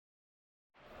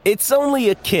It's only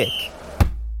a kick,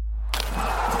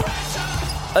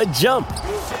 a jump,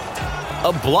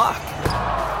 a block.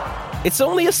 It's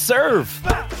only a serve.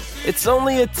 It's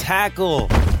only a tackle,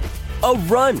 a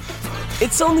run.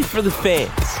 It's only for the fans.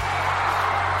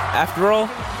 After all,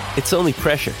 it's only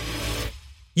pressure.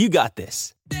 You got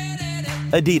this.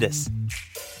 Adidas.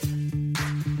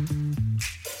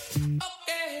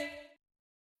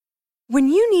 When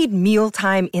you need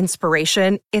mealtime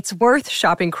inspiration, it's worth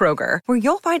shopping Kroger, where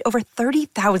you'll find over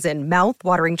 30,000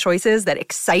 mouth-watering choices that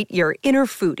excite your inner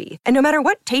foodie. And no matter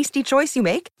what tasty choice you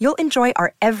make, you'll enjoy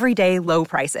our everyday low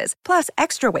prices, plus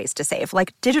extra ways to save,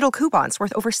 like digital coupons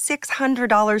worth over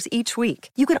 $600 each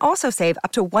week. You can also save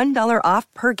up to $1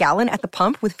 off per gallon at the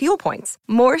pump with fuel points.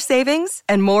 More savings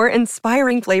and more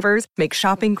inspiring flavors make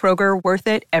shopping Kroger worth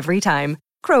it every time.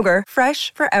 Kroger,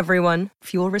 fresh for everyone.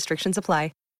 Fuel restrictions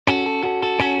apply.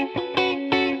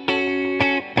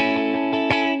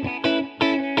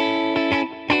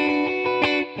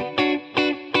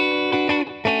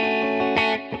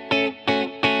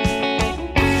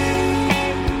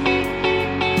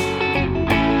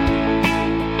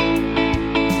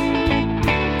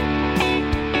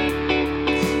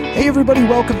 Hey everybody,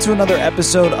 welcome to another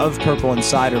episode of Purple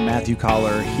Insider. Matthew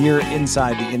Collar here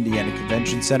inside the Indiana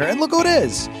Convention Center. And look who it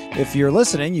is. If you're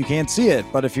listening, you can't see it,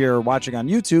 but if you're watching on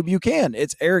YouTube, you can.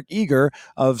 It's Eric Eager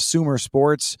of Sumer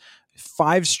Sports.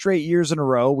 5 straight years in a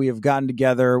row, we have gotten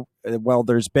together, well,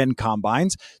 there's been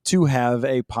combines, to have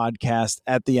a podcast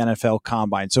at the NFL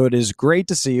Combine. So it is great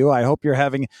to see you. I hope you're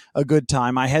having a good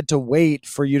time. I had to wait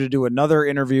for you to do another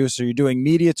interview. So you're doing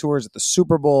media tours at the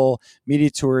Super Bowl, media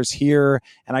tours here.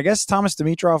 And I guess Thomas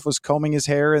Dimitroff was combing his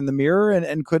hair in the mirror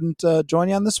and couldn't join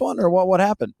you on this one, or what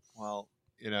happened? Well,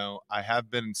 I have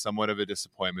been somewhat of a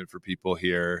disappointment for people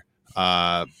here.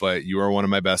 But you are one of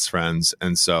my best friends,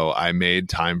 and so I made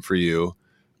time for you,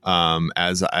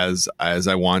 as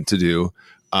I want to do.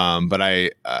 But I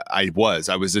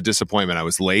was a disappointment. I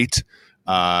was late,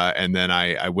 and then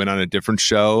I went on a different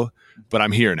show. But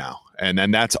I'm here now, and then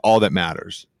that's all that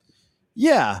matters.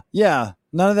 Yeah.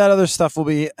 None of that other stuff will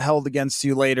be held against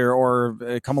you later or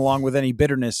come along with any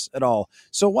bitterness at all.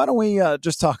 So why don't we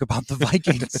just talk about the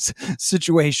Vikings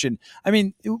situation? I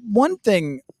mean, one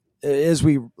thing, as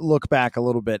we look back a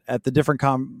little bit at the different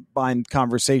combined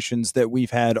conversations that we've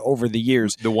had over the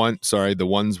years. The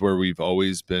ones where we've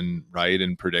always been right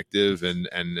and predictive and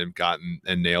have gotten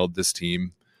and nailed this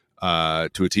team to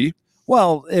a T.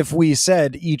 Well, if we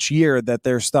said each year that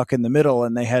they're stuck in the middle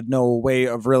and they had no way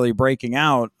of really breaking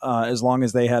out as long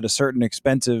as they had a certain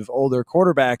expensive older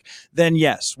quarterback, then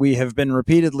yes, we have been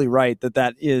repeatedly right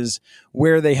that is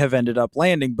where they have ended up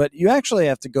landing. But you actually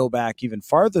have to go back even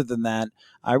farther than that.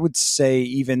 I would say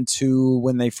even to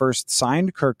when they first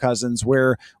signed Kirk Cousins,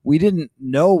 where we didn't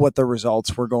know what the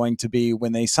results were going to be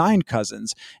when they signed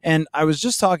Cousins. And I was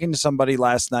just talking to somebody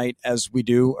last night, as we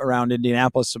do around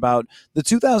Indianapolis, about the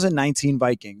 2019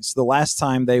 Vikings, the last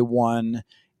time they won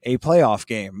a playoff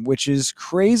game, which is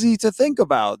crazy to think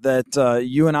about, that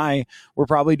you and I were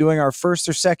probably doing our first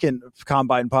or second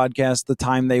Combine podcast the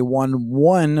time they won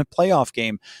one playoff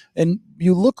game. And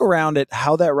you look around at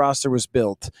how that roster was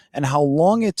built and how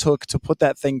long it took to put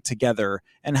that thing together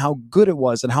and how good it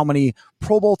was and how many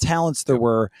Pro Bowl talents there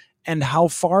were and how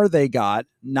far they got,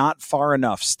 not far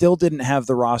enough, still didn't have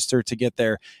the roster to get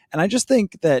there. And I just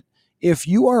think that if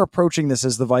you are approaching this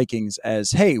as the Vikings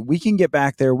as, hey, we can get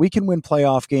back there, we can win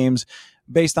playoff games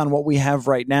based on what we have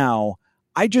right now,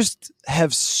 I just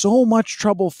have so much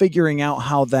trouble figuring out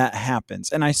how that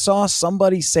happens. And I saw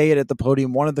somebody say it at the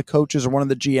podium, one of the coaches or one of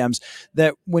the GMs,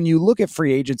 that when you look at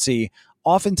free agency,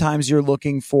 oftentimes you're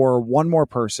looking for one more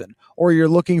person or you're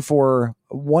looking for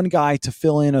one guy to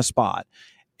fill in a spot.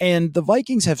 And the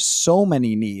Vikings have so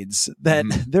many needs that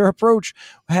their approach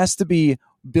has to be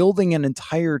building an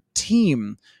entire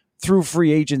team through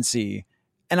free agency.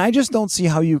 And I just don't see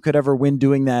how you could ever win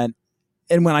doing that.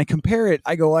 And when I compare it,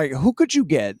 I go, like, who could you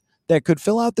get that could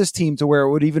fill out this team to where it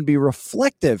would even be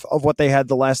reflective of what they had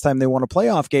the last time they won a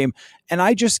playoff game? And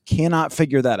I just cannot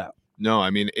figure that out. No, I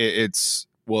mean,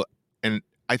 and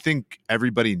I think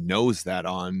everybody knows that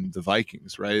on the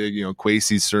Vikings, right?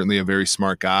 Kwesi's certainly a very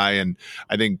smart guy. And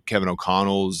I think Kevin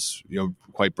O'Connell's,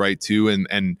 quite bright too.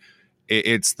 And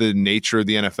it's the nature of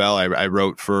the NFL. I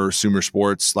wrote for Sumer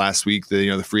Sports last week,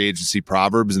 the free agency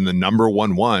proverbs, and the number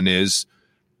one is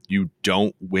you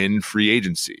don't win free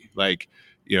agency.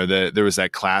 There was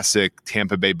that classic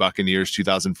Tampa Bay Buccaneers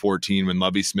 2014 when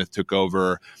Lovie Smith took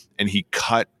over and he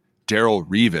cut Darrelle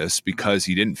Revis because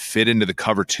he didn't fit into the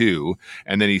cover two.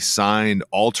 And then he signed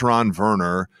Alteron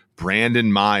Werner,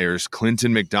 Brandon Myers,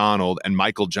 Clinton McDonald, and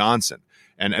Michael Johnson.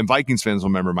 And Vikings fans will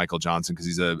remember Michael Johnson because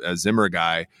he's a Zimmer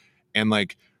guy. And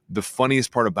like the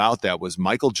funniest part about that was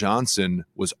Michael Johnson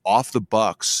was off the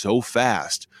Bucs so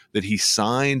fast that he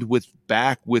signed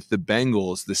back with the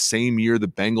Bengals the same year the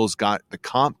Bengals got the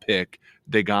comp pick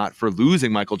they got for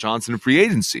losing Michael Johnson in free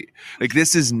agency. Like,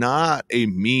 this is not a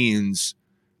means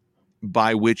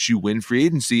by which you win free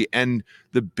agency. And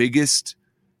the biggest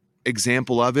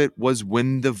example of it was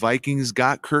when the Vikings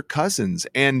got Kirk Cousins.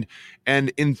 And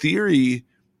in theory,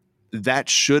 that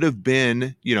should have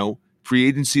been, free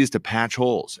agency is to patch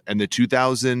holes. And the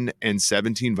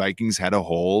 2017 Vikings had a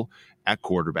hole at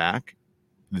quarterback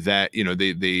that,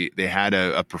 they had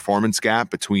a performance gap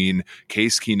between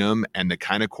Case Keenum and the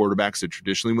kind of quarterbacks that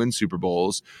traditionally win Super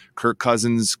Bowls. Kirk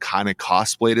Cousins kind of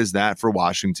cosplayed as that for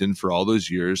Washington for all those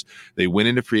years. They went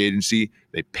into free agency,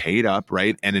 they paid up,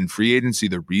 right? And in free agency,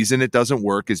 the reason it doesn't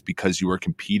work is because you are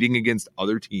competing against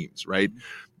other teams, right?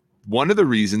 One of the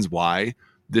reasons why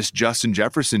this Justin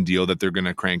Jefferson deal that they're going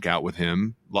to crank out with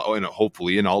him, and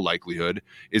hopefully in all likelihood,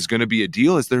 is going to be a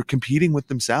deal is they're competing with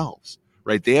themselves.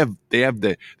 Right, they have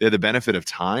the benefit of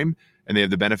time, and they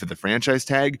have the benefit of the franchise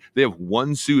tag. They have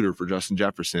one suitor for Justin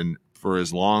Jefferson for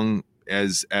as long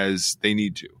as they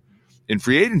need to. In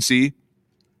free agency,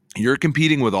 you're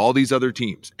competing with all these other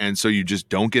teams, and so you just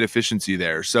don't get efficiency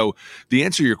there. So the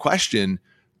answer to your question,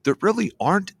 there really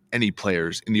aren't any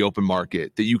players in the open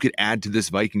market that you could add to this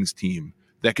Vikings team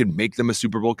that could make them a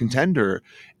Super Bowl contender,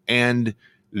 and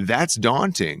that's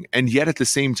daunting. And yet at the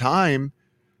same time,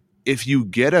 if you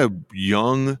get a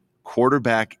young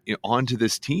quarterback onto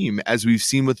this team, as we've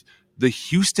seen with the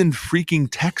Houston freaking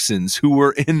Texans, who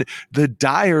were in the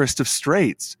direst of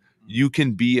straits, you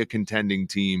can be a contending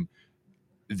team.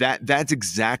 That's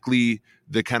exactly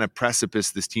the kind of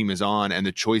precipice this team is on, and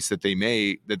the choice that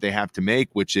they have to make,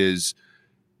 which is,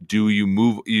 do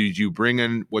you bring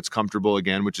in what's comfortable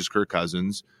again, which is Kirk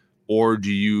Cousins, or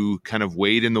do you kind of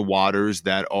wade in the waters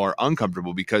that are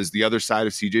uncomfortable? Because the other side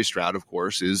of CJ Stroud, of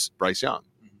course, is Bryce Young.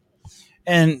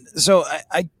 And so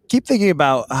I keep thinking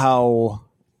about how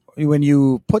when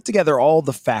you put together all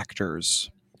the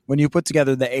factors, when you put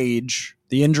together the age,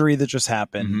 the injury that just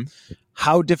happened,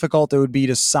 how difficult it would be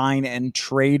to sign and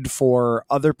trade for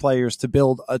other players to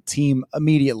build a team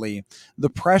immediately. The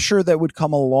pressure that would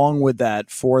come along with that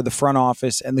for the front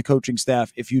office and the coaching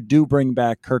staff if you do bring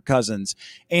back Kirk Cousins,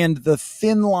 and the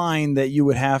thin line that you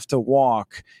would have to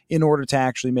walk in order to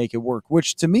actually make it work,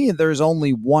 which to me, there's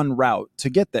only one route to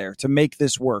get there, to make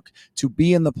this work, to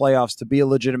be in the playoffs, to be a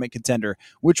legitimate contender,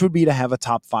 which would be to have a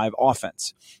top 5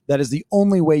 offense. That is the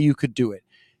only way you could do it.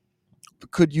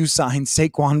 Could you sign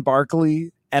Saquon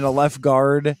Barkley and a left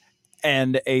guard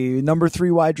and a number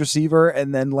 3 wide receiver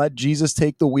and then let Jesus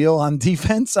take the wheel on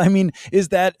defense? I mean, is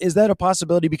that a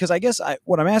possibility? Because I guess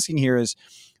what I'm asking here is,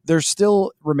 there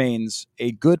still remains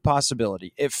a good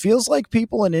possibility. It feels like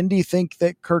people in Indy think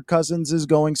that Kirk Cousins is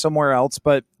going somewhere else,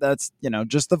 but that's,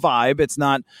 just the vibe. It's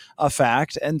not a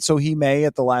fact. And so he may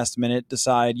at the last minute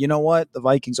decide, you know what, the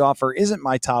Vikings offer isn't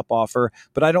my top offer,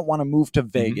 but I don't want to move to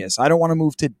Vegas. I don't want to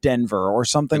move to Denver or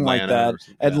something Atlanta like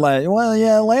that.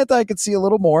 Atlanta I could see a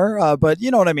little more, but you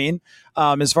know what I mean?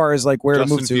 As far as like where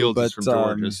Justin to move Fields to, is from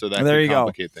Georgia, so that there could you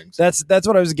complicate go. things. That's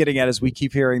what I was getting at, is we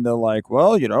keep hearing the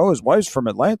his wife's from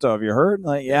Atlanta. Have you heard?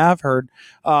 Yeah, I've heard.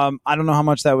 I don't know how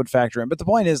much that would factor in, but the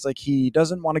point is, he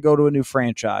doesn't want to go to a new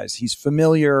franchise. He's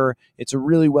familiar. It's a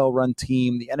really well-run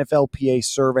team. The NFLPA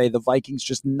survey, the Vikings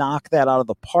just knock that out of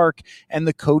the park, and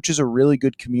the coach is a really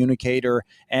good communicator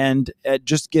and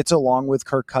just gets along with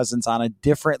Kirk Cousins on a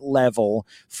different level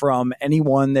from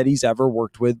anyone that he's ever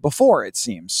worked with before, it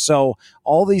seems. So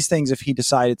all these things, if he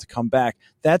decided to come back,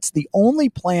 that's the only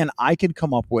plan I could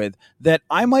come up with that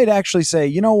I might actually say,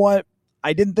 you know what?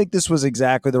 I didn't think this was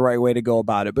exactly the right way to go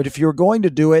about it. But if you're going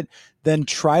to do it, then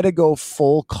try to go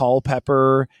full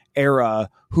Culpepper era.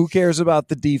 Who cares about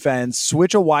the defense?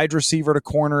 Switch a wide receiver to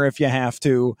corner if you have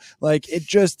to.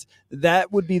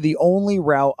 That would be the only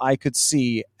route I could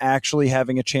see actually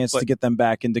having a chance to get them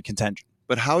back into contention.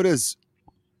 But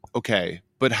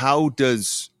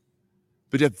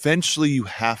eventually you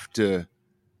have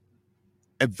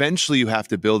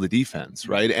to build a defense,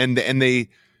 right?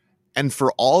 And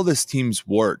for all this team's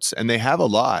warts, and they have a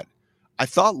lot, I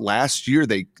thought last year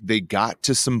they got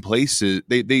to some places.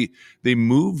 They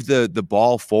moved the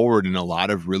ball forward in a lot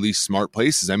of really smart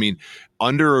places. I mean,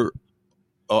 under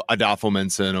Adolfo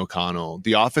Mensah and O'Connell,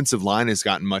 the offensive line has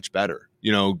gotten much better.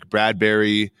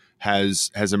 Bradbury has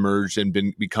emerged and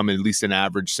become at least an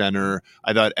average center.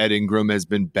 I thought Ed Ingram has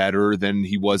been better than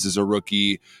he was as a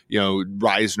rookie.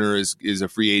 Reisner is a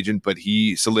free agent, but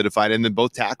he solidified. And then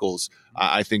both tackles,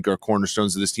 I think, are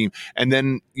cornerstones of this team. And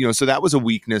then, so that was a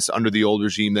weakness under the old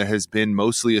regime that has been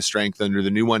mostly a strength under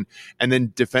the new one. And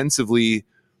then defensively,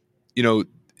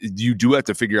 you do have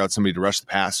to figure out somebody to rush the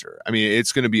passer. I mean,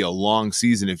 it's going to be a long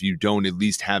season if you don't at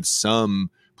least have some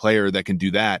player that can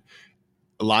do that.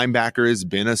 Linebacker has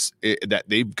been that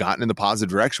they've gotten in the positive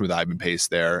direction with Ivan Pace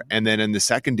there. And then in the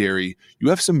secondary, you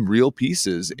have some real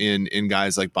pieces in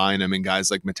guys like Bynum and guys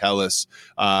like Metellus,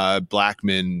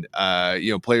 Blackman,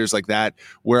 players like that,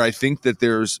 where I think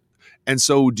that and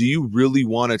so do you really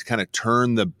want to kind of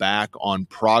turn the back on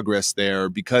progress there?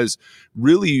 Because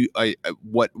really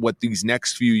what these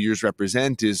next few years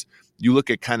represent is you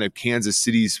look at kind of Kansas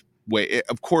City's way.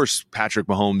 Of course, Patrick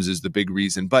Mahomes is the big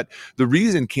reason, but the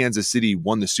reason Kansas City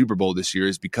won the Super Bowl this year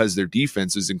is because their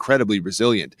defense is incredibly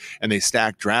resilient, and they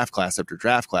stacked draft class after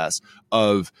draft class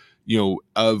of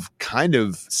kind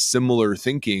of similar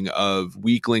thinking of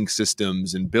weak link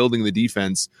systems and building the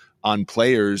defense on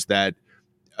players that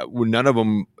none of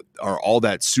them are all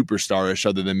that superstarish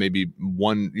other than maybe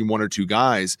one or two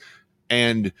guys.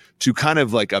 And to kind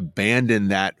of like abandon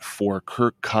that for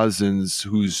Kirk Cousins,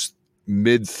 who's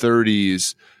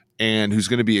mid-30s and who's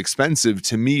going to be expensive,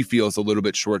 to me feels a little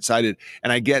bit short-sighted.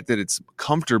 And I get that it's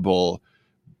comfortable,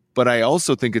 but I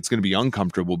also think it's going to be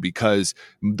uncomfortable because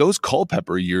those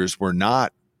Culpepper years were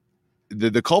not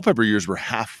the Culpepper years were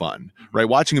half fun, right?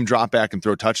 Watching him drop back and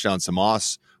throw touchdowns to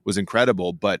Moss was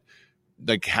incredible, but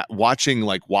like watching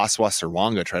like Waswa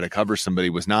Sarwanga try to cover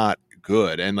somebody was not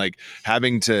good. And like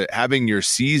having your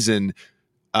season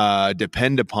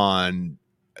depend upon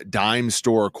dime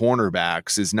store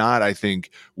cornerbacks is not, I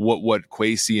think, what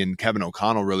Kwesi and Kevin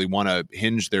O'Connell really want to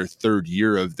hinge their third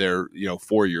year of their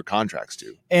 4-year contracts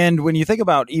to. And when you think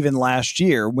about even last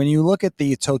year, when you look at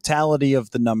the totality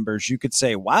of the numbers, you could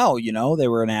say, wow, they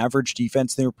were an average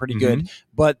defense. They were pretty good.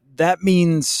 But that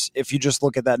means if you just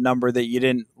look at that number that you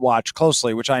didn't watch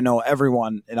closely, which I know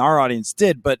everyone in our audience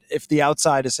did, but if the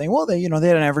outside is saying, well, they had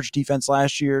an average defense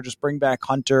last year, just bring back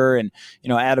Hunter and,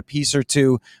 add a piece or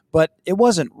two. But it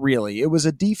wasn't really. It was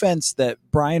a defense that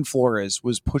Brian Flores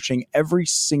was pushing every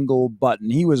single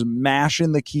button. He was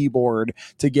mashing the keyboard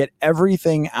to get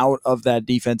everything out of that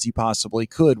defense he possibly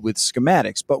could with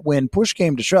schematics. But when push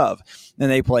came to shove,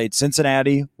 and they played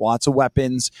Cincinnati, lots of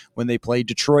weapons, when they played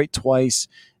Detroit twice,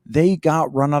 they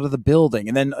got run out of the building.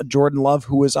 And then Jordan Love,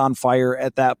 who was on fire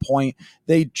at that point,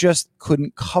 they just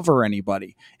couldn't cover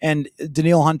anybody. And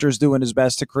Danielle Hunter's doing his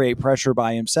best to create pressure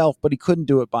by himself, but he couldn't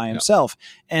do it by himself.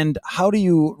 And how do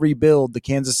you rebuild the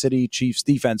Kansas City Chiefs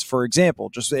defense, for example?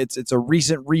 Just it's a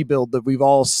recent rebuild that we've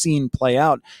all seen play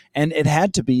out, and it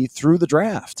had to be through the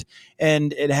draft.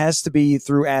 And it has to be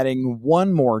through adding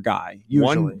one more guy,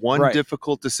 usually. One right.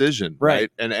 Difficult decision,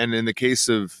 right? And in the case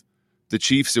of the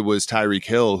Chiefs, it was Tyreek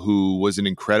Hill, who was an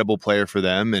incredible player for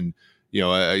them. And,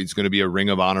 he's going to be a Ring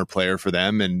of Honor player for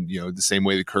them. And, the same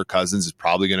way that Kirk Cousins is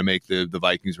probably going to make the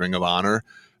Vikings Ring of Honor.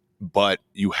 But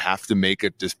you have to make a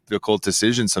difficult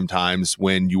decision sometimes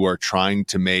when you are trying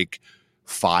to make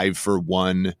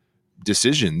 5-for-1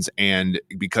 decisions. And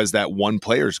because that one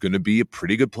player is going to be a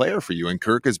pretty good player for you. And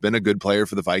Kirk has been a good player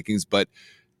for the Vikings, but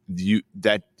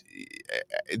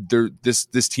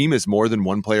this team is more than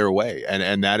one player away,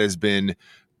 and that has been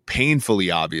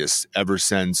painfully obvious ever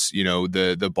since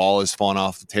the ball has fallen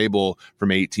off the table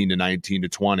from 18 to 19 to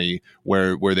 20,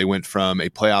 where they went from a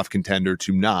playoff contender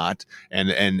to not,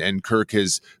 and Kirk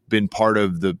has been part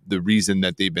of the reason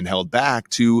that they've been held back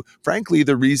to, frankly,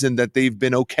 the reason that they've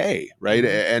been okay, right?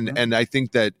 And I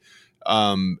think that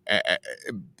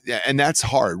and that's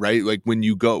hard, right? Like when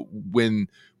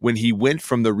he went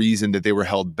from the reason that they were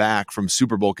held back from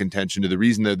Super Bowl contention to the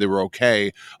reason that they were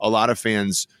okay, a lot of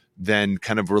fans then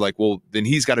kind of were like, well, then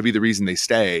he's got to be the reason they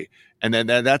stay. And then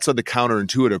that's the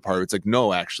counterintuitive part. It's like,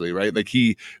 no, actually, right? Like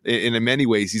in many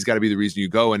ways, he's got to be the reason you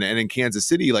go. And in Kansas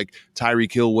City, like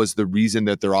Tyreek Hill was the reason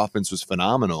that their offense was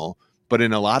phenomenal. But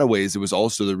in a lot of ways, it was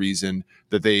also the reason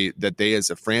that they as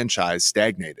a franchise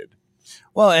stagnated.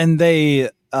 Well, and they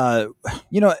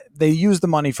used the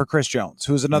money for Chris Jones,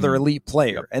 who's another elite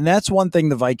player. Yep. And that's one thing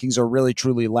the Vikings are really,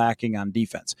 truly lacking on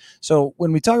defense. So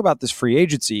when we talk about this free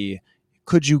agency,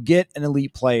 could you get an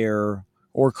elite player,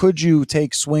 or could you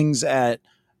take swings at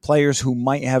players who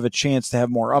might have a chance to have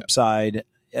more upside?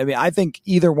 I mean, I think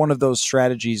either one of those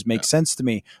strategies makes sense to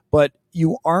me. But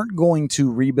you aren't going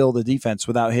to rebuild a defense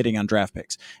without hitting on draft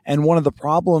picks. And one of the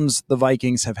problems the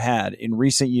Vikings have had in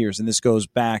recent years, and this goes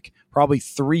back probably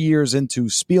 3 years into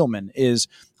Spielman, is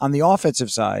on the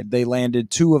offensive side, they landed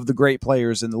two of the great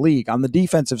players in the league. On the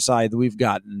defensive side, we've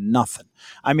got nothing.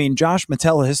 I mean, Josh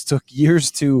Metellus took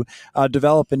years to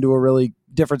develop into a really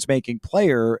difference-making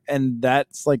player, and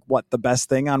that's like what the best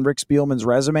thing on Rick Spielman's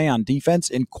resume on defense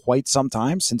in quite some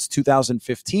time, since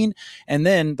 2015. And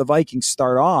then the Vikings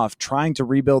start off trying to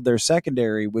rebuild their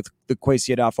secondary with the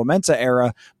Kwesi Adolfo-Mensah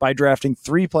era by drafting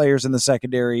three players in the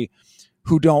secondary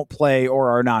who don't play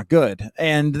or are not good.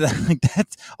 And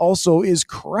that also is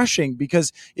crushing,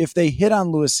 because if they hit on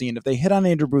Lewis Cine, if they hit on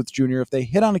Andrew Booth Jr., if they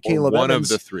hit on a Caleb one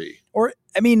Evans, of the three, or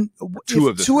I mean, two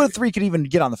of the three could even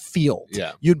get on the field,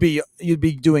 yeah, you'd be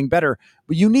doing better.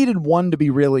 But you needed one to be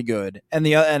really good, and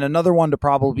another one to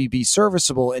probably be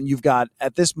serviceable. And you've got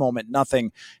at this moment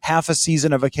nothing. Half a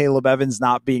season of a Caleb Evans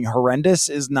not being horrendous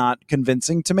is not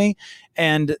convincing to me,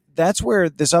 and that's where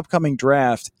this upcoming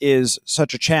draft is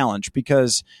such a challenge,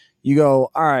 because you go,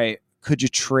 all right, could you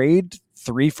trade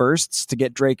 3 firsts to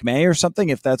get Drake May or something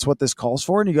if that's what this calls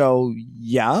for? And you go,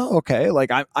 yeah, okay,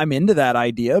 like I'm into that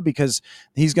idea because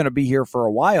he's going to be here for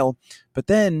a while. But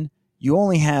then you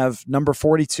only have number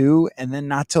 42 and then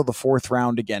not till the 4th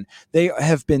round again. They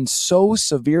have been so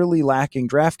severely lacking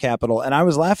draft capital. And I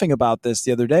was laughing about this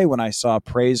the other day when I saw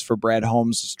praise for Brad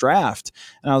Holmes' draft.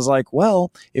 And I was like,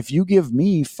 well, if you give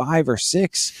me 5 or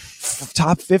 6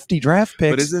 top 50 draft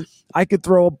picks, I could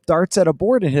throw darts at a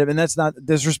board and hit him. And that's not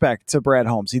disrespect to Brad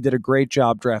Holmes. He did a great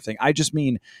job drafting. I just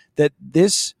mean that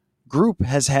this group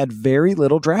has had very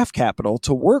little draft capital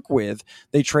to work with.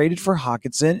 They traded for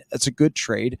Hawkinson. It's a good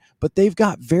trade, but they've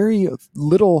got very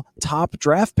little top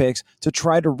draft picks to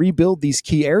try to rebuild these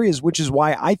key areas, which is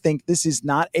why I think this is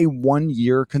not a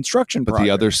 1-year construction project. But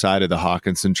the other side of the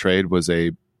Hawkinson trade was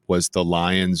the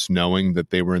Lions knowing that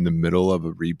they were in the middle of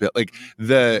a rebuild. Like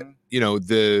the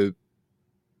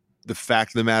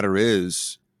fact of the matter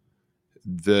is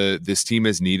this team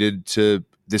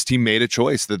made a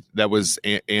choice that was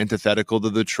antithetical to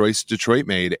the choice Detroit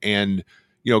made. And,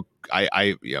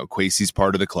 Kwesi's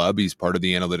part of the club. He's part of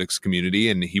the analytics community.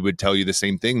 And he would tell you the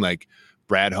same thing. Like,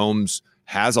 Brad Holmes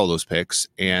has all those picks,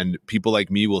 and people like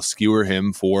me will skewer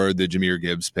him for the Jahmyr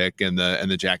Gibbs pick and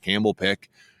the Jack Campbell pick.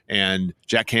 And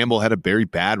Jack Campbell had a very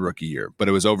bad rookie year, but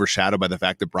it was overshadowed by the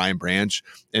fact that Brian Branch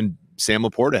and Sam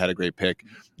Laporta had a great pick.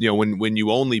 When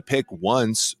you only pick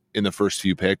once in the first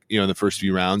few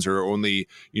rounds, or only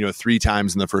 3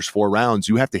 times in the first 4 rounds,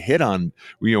 you have to hit on,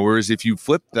 whereas if you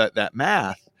flip that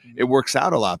math, it works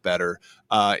out a lot better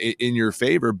in your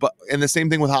favor. And the same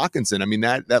thing with Hawkinson. I mean,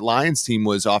 that Lions team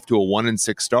was off to a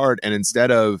 1-6 start, and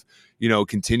instead of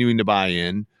continuing to buy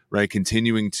in, right,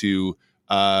 continuing to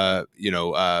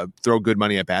throw good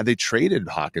money at bad, they traded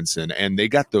Hawkinson and they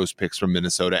got those picks from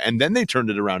Minnesota, and then they turned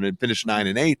it around and finished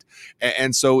 9-8.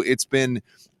 And so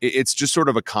it's just sort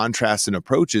of a contrast in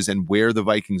approaches and where the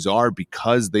Vikings are,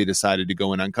 because they decided to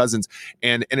go in on Cousins.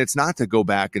 And it's not to go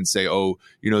back and say,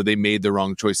 they made the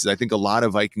wrong choices. I think a lot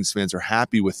of Vikings fans are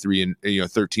happy with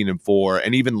 13-4.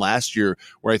 And even last year,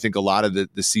 where I think a lot of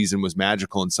the season was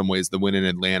magical in some ways, the win in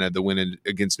Atlanta, the win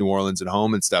against New Orleans at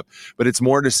home and stuff. But it's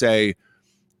more to say,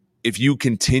 if you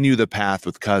continue the path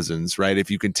with Cousins, right? If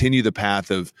you continue the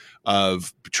path of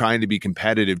trying to be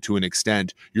competitive to an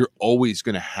extent, you're always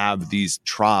going to have these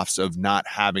troughs of not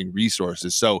having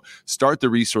resources. So start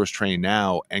the resource train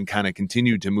now and kind of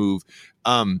continue to move.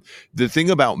 The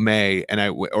thing about May and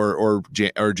or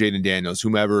Jaden Daniels,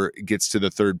 whomever gets to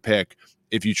the 3rd pick,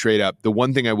 if you trade up, the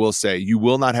one thing I will say, you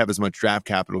will not have as much draft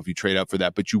capital if you trade up for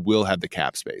that, but you will have the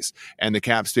cap space. And the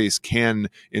cap space can,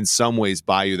 in some ways,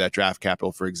 buy you that draft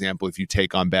capital. For example, if you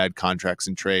take on bad contracts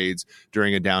and trades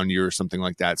during a down year or something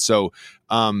like that. So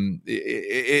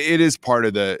it is part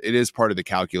of the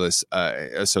calculus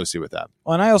associated with that.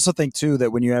 Well, and I also think too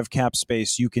that when you have cap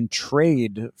space, you can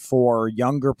trade for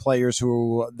younger players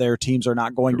who their teams are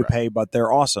not going to pay, but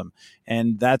they're awesome.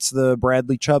 And that's the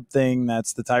Bradley Chubb thing.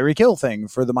 That's the Tyreek Hill thing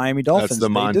for the Miami Dolphins. That's the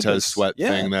Montez Sweat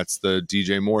thing. That's the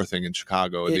DJ Moore thing in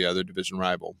Chicago, the other division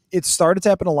rival. It started to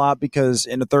happen a lot because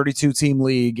in a 32-team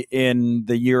league in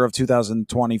the year of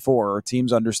 2024,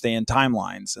 teams understand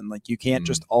timelines. And like, you can't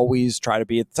just always try to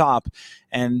be at the top.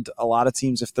 And a lot of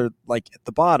teams, if they're like at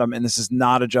the bottom, and this is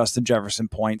not a Justin Jefferson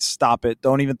point, stop it.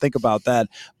 Don't even think about that.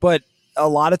 But a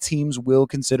lot of teams will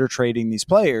consider trading these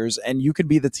players, and you could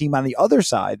be the team on the other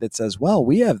side that says, well,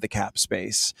 we have the cap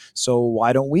space, so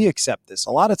why don't we accept this?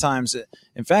 A lot of times,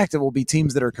 in fact, it will be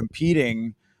teams that are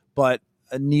competing but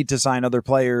need to sign other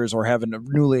players or have a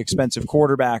newly expensive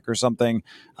quarterback or something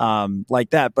like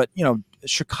that. But,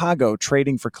 Chicago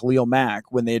trading for Khalil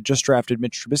Mack when they had just drafted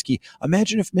Mitch Trubisky.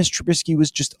 Imagine if Mitch Trubisky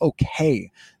was just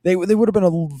okay. They would have been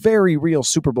a very real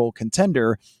Super Bowl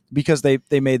contender because they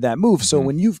made that move. So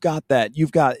when you've got that,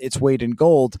 you've got its weight in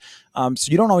gold. So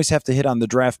you don't always have to hit on the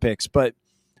draft picks. But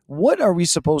what are we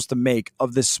supposed to make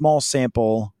of this small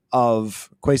sample of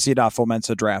Kwesi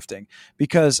Adofo-Mensah drafting?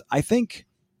 Because I think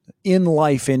in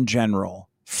life in general,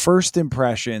 first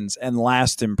impressions and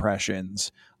last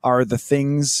impressions are the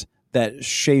things that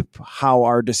shape how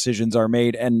our decisions are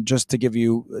made. And just to give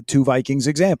you two Vikings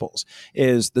examples,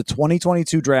 is the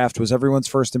 2022 draft was everyone's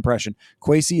first impression.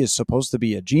 Kwesi is supposed to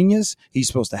be a genius. He's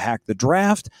supposed to hack the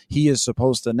draft. He is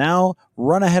supposed to now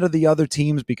run ahead of the other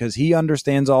teams because he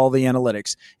understands all the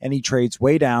analytics, and he trades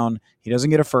way down. He doesn't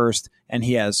get a first, and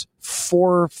he has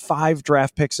 4 or 5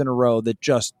 draft picks in a row that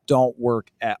just don't work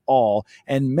at all.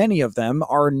 And many of them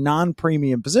are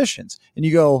non-premium positions. And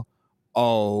you go,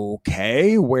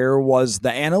 okay, where was the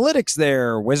analytics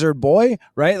there, wizard boy?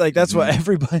 Right? Like that's what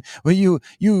everybody, well,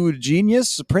 you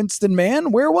genius, Princeton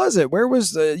man, where was it? Where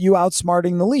was you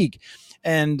outsmarting the league?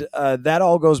 And that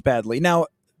all goes badly. Now,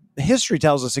 history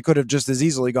tells us it could have just as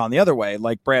easily gone the other way,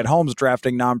 like Brad Holmes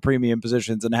drafting non-premium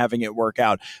positions and having it work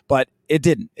out. But it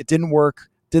didn't. It didn't work.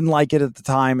 Didn't like it at the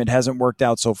time. It hasn't worked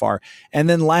out so far. And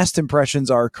then last impressions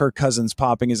are Kirk Cousins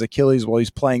popping his Achilles while he's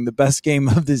playing the best game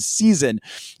of this season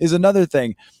is another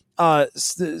thing.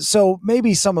 So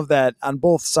maybe some of that on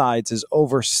both sides is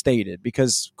overstated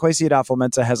because Kwesi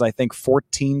Adofo-Mensah has, I think,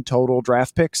 14 total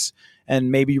draft picks, and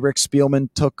maybe Rick Spielman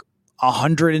took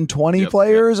 120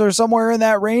 players or somewhere in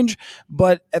that range.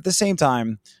 But at the same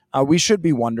time, we should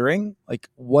be wondering, like,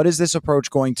 what is this approach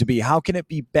going to be? How can it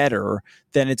be better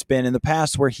than it's been in the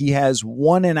past where he has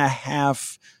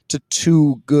 1.5 to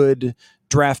 2 good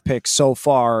draft picks so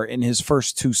far in his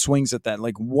first 2 swings at that?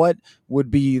 Like, what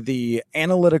would be the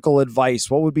analytical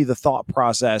advice? What would be the thought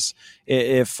process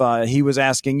if he was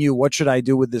asking you, what should I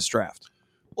do with this draft?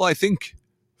 Well, I think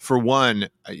for one,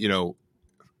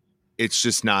 it's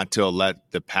just not to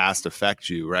let the past affect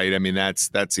you, right? I mean,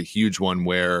 that's a huge one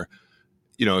where,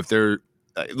 if they're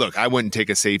look, I wouldn't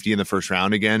take a safety in the first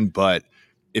round again, but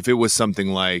if it was something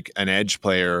like an edge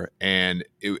player and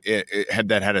it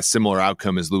had a similar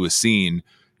outcome as Lewis Cine,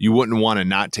 you wouldn't want to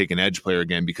not take an edge player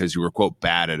again because you were, quote,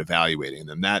 bad at evaluating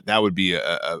them. That would be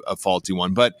a faulty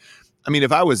one. But I mean,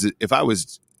 if I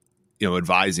was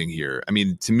advising here, I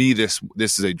mean, to me, this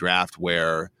is a draft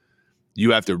where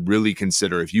you have to really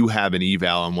consider if you have an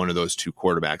eval on one of those 2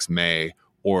 quarterbacks, May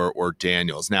or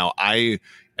Daniels. Now, I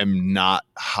am not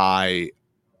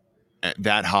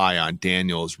that high on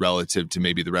Daniels relative to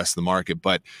maybe the rest of the market,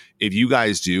 but if you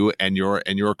guys do, and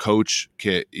your coach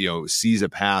sees a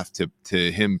path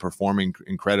to him performing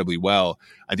incredibly well,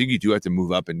 I think you do have to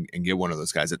move up and get one of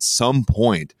those guys. At some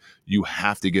point, you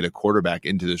have to get a quarterback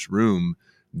into this room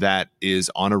that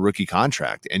is on a rookie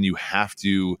contract, and you have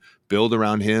to build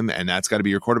around him, and that's got to be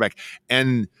your quarterback.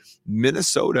 And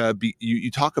Minnesota,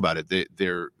 you talk about it. They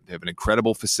have an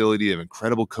incredible facility. They have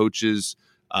incredible coaches.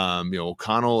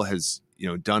 O'Connell has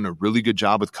done a really good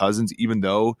job with Cousins, even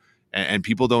though, and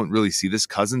people don't really see this,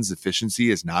 Cousins' efficiency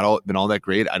has not been all that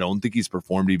great. I don't think he's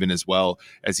performed even as well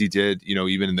as he did,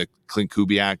 even in the Clint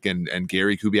Kubiak and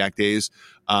Gary Kubiak days,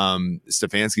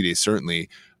 Stefanski days certainly.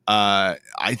 I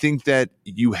think that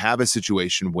you have a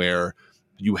situation where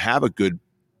you have a good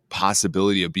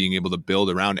possibility of being able to build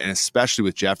around, and especially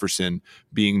with Jefferson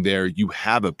being there, you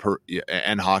have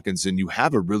and Hawkinson, you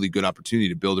have a really good opportunity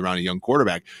to build around a young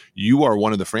quarterback. You are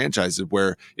one of the franchises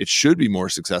where it should be more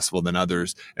successful than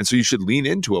others, and so you should lean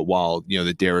into it while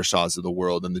the Darrishaws of the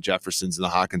world and the Jeffersons and the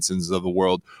Hawkinsons of the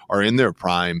world are in their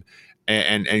prime,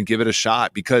 and give it a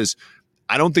shot, because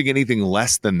I don't think anything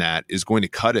less than that is going to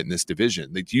cut it in this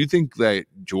division. Like, do you think that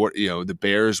the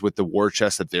Bears with the war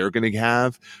chest that they're going to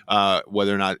have,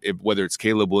 whether it's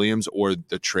Caleb Williams or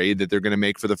the trade that they're going to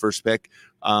make for the first pick,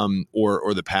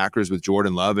 or the Packers with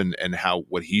Jordan Love and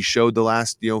what he showed the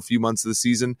last few months of the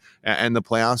season and the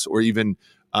playoffs, or even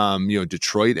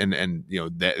Detroit and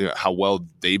how well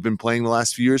they've been playing the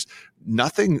last few years?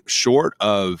 Nothing short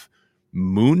of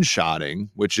moonshotting,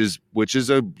 which is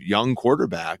a young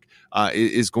quarterback,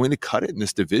 is going to cut it in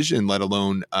this division, let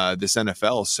alone this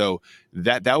NFL. So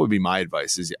that would be my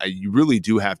advice: is you really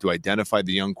do have to identify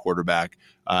the young quarterback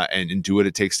and do what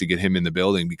it takes to get him in the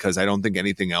building, because I don't think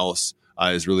anything else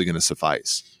is really going to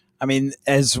suffice. I mean,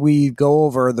 as we go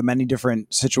over the many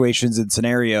different situations and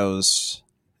scenarios,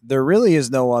 there really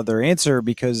is no other answer,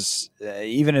 because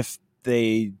even if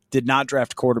they did not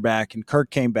draft quarterback and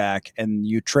Kirk came back and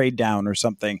you trade down or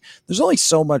something, there's only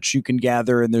so much you can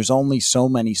gather, and there's only so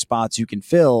many spots you can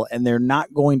fill, and they're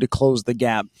not going to close the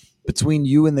gap between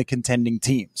you and the contending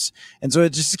teams. And so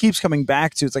it just keeps coming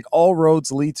back to, it's like all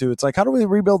roads lead to, it's like, how do we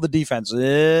rebuild the defense?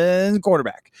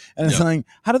 Quarterback. And it's like,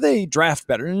 how do they draft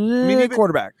better?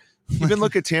 Quarterback. Even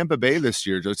look at Tampa Bay this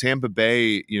year. So Tampa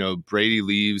Bay, Brady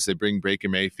leaves, they bring Baker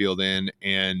Mayfield in,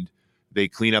 and they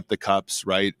clean up the cups,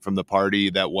 right, from the party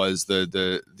that was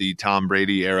the Tom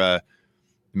Brady era,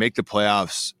 make the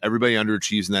playoffs. Everybody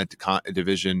underachieves in that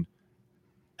division,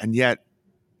 and yet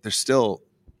they're still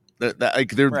the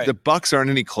Bucs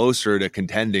aren't any closer to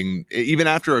contending, even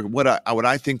after what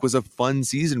I think was a fun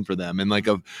season for them and like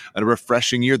a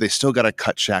refreshing year. They still got to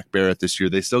cut Shaq Barrett this year.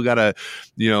 They still got to,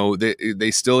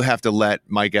 they still have to let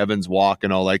Mike Evans walk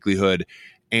in all likelihood.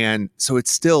 And so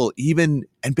it's still and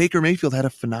Baker Mayfield had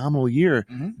a phenomenal year.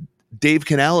 Mm-hmm. Dave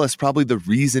Canales, probably the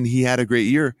reason he had a great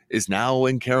year, is now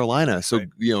in Carolina. So,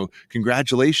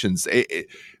 congratulations.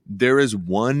 There is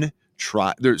one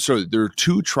there are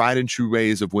two tried and true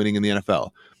ways of winning in the NFL: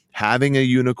 having a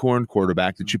unicorn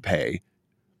quarterback that you pay,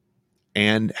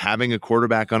 and having a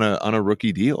quarterback on a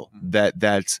rookie deal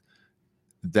that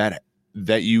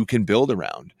you can build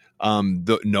around.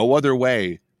 No other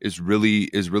way is really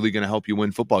going to help you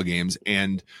win football games.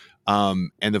 And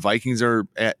the Vikings are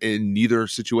in neither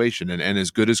situation. And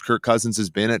as good as Kirk Cousins has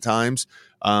been at times,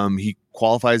 he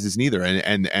qualifies as neither.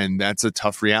 And that's a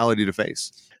tough reality to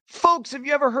face. Folks, have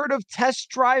you ever heard of test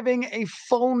driving a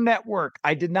phone network?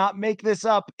 I did not make this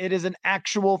up. It is an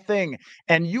actual thing.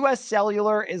 And US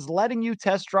Cellular is letting you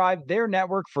test drive their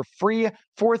network for free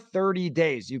for 30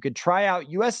 days. You could try out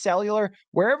US Cellular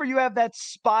wherever you have that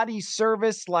spotty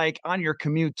service, like on your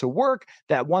commute to work,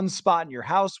 that one spot in your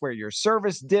house where your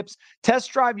service dips.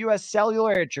 Test drive US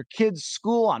Cellular at your kid's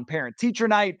school on parent-teacher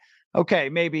night. Okay,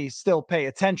 maybe still pay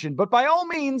attention, but by all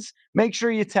means, make sure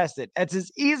you test it. It's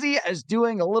as easy as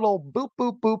doing a little boop,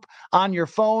 boop, boop on your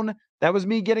phone. That was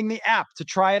me getting the app to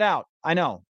try it out. I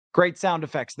know, great sound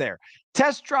effects there.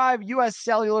 Test drive US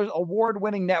Cellular's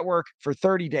award-winning network for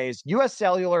 30 days. US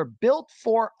Cellular, built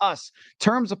for us.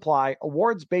 Terms apply.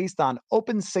 Awards based on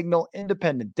open signal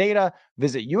independent data.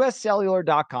 Visit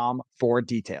uscellular.com for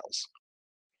details.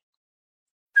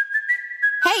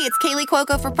 Hey, it's Kaylee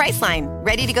Cuoco for Priceline.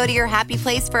 Ready to go to your happy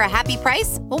place for a happy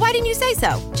price? Well, why didn't you say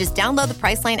so? Just download the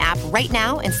Priceline app right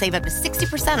now and save up to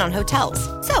 60% on hotels.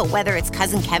 So whether it's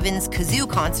Cousin Kevin's Kazoo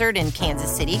Concert in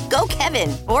Kansas City, go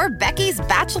Kevin, or Becky's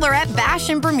Bachelorette Bash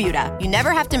in Bermuda, you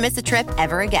never have to miss a trip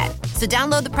ever again. So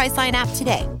download the Priceline app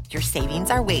today. Your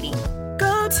savings are waiting.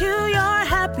 Go to your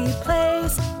happy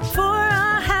place for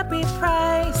a happy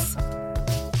price.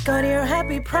 Go to your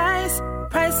happy price,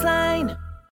 Priceline.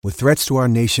 With threats to our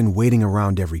nation waiting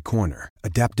around every corner,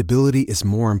 adaptability is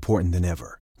more important than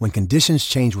ever. When conditions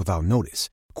change without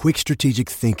notice, quick strategic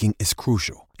thinking is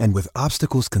crucial. And with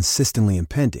obstacles consistently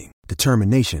impending,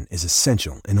 determination is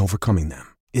essential in overcoming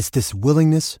them. It's this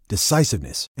willingness,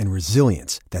 decisiveness, and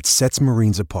resilience that sets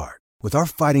Marines apart. With our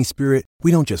fighting spirit, we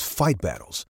don't just fight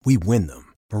battles, we win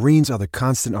them. Marines are the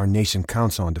constant our nation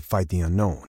counts on to fight the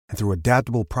unknown. And through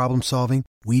adaptable problem solving,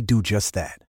 we do just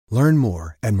that. Learn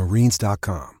more at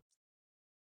marines.com.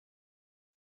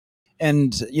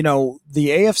 And, the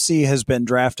AFC has been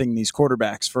drafting these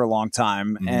quarterbacks for a long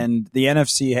time, and the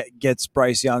NFC gets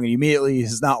Bryce Young and immediately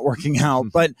is not working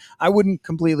out, but I wouldn't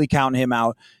completely count him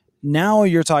out. Now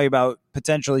you're talking about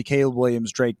potentially Caleb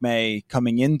Williams, Drake May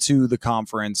coming into the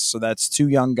conference. So that's two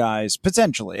young guys,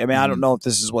 potentially. I mean, I don't know if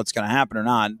this is what's going to happen or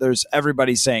not. There's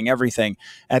everybody saying everything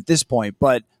at this point,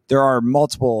 but there are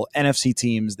multiple NFC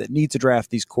teams that need to draft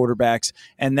these quarterbacks,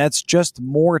 and that's just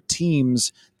more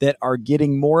teams that are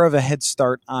getting more of a head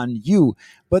start on you.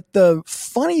 But the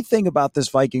funny thing about this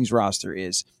Vikings roster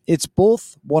is it's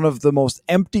both one of the most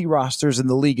empty rosters in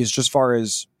the league as far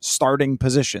as starting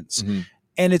positions.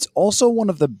 And it's also one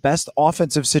of the best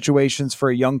offensive situations for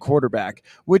a young quarterback,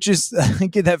 which is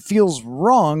that feels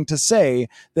wrong to say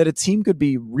that a team could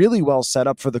be really well set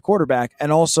up for the quarterback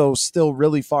and also still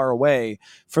really far away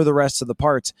for the rest of the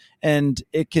parts. And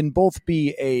it can both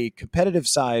be a competitive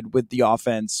side with the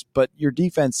offense, but your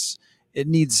defense, it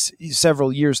needs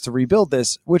several years to rebuild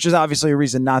this, which is obviously a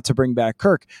reason not to bring back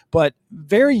Kirk, but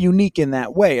very unique in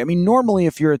that way. I mean, normally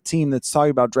if you're a team that's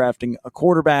talking about drafting a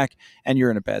quarterback and you're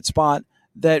in a bad spot,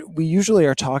 that we usually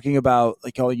are talking about,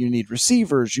 like, oh, you need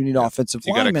receivers, you need offensive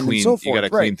linemen, and so forth. You got to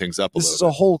clean things up a little bit. This is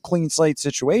a whole clean slate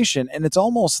situation, and it's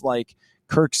almost like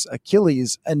Kirk's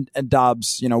Achilles, and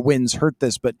Dobbs, wins hurt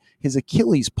this, but his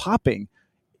Achilles popping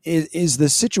is the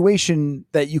situation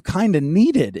that you kind of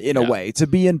needed in a way to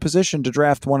be in position to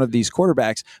draft one of these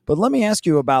quarterbacks. But let me ask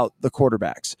you about the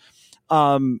quarterbacks.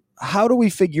 how do we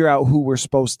figure out who we're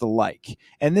supposed to like?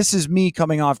 And this is me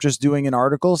coming off just doing an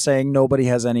article saying nobody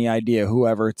has any idea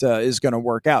whoever is going to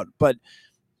work out. But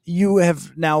you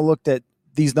have now looked at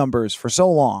these numbers for so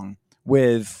long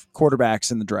with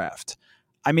quarterbacks in the draft.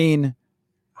 I mean,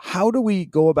 how do we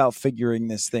go about figuring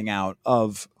this thing out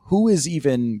of who is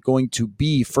even going to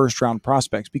be first round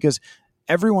prospects? Because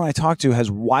everyone I talk to has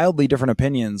wildly different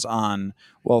opinions on,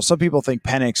 well, some people think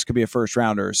Penix could be a first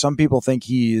rounder. Some people think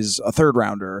he's a third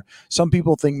rounder. Some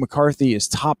people think McCarthy is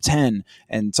top 10,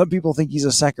 and some people think he's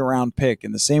a second round pick.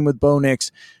 And the same with Bo Nix.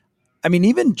 I mean,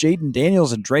 even Jaden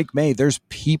Daniels and Drake May, there's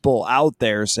people out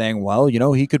there saying, well,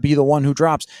 he could be the one who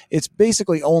drops. It's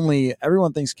basically only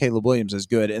everyone thinks Caleb Williams is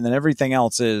good, and then everything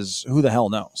else is who the hell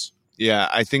knows. Yeah,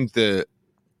 I think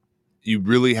you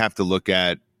really have to look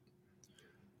at,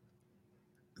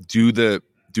 do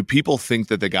people think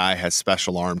that the guy has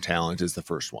special arm talent is the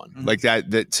first one? Mm-hmm. Like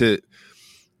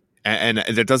and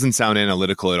that doesn't sound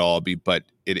analytical at all, but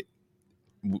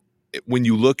when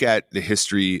you look at the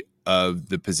history of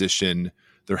the position,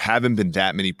 there haven't been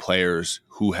that many players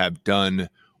who have done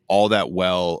all that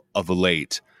well of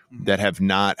late that have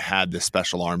not had the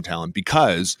special arm talent,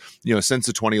 because, since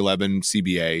the 2011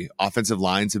 CBA, offensive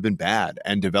lines have been bad,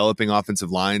 and developing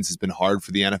offensive lines has been hard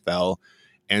for the NFL.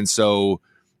 And so,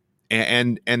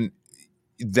 and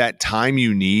that time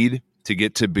you need to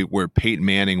get to where Peyton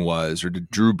Manning was, or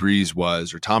Drew Brees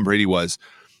was, or Tom Brady was,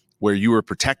 where you were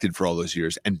protected for all those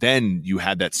years, and then you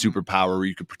had that superpower where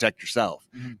you could protect yourself.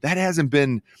 Mm-hmm. That hasn't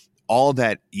been all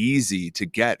that easy to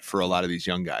get for a lot of these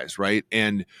young guys, right?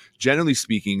 And generally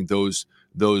speaking, those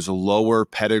lower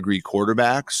pedigree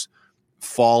quarterbacks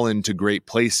fall into great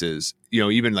places.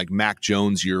 Even like Mac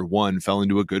Jones year one fell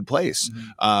into a good place.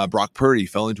 Mm-hmm. Brock Purdy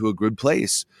fell into a good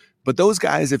place. But those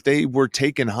guys, if they were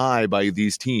taken high by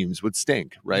these teams, would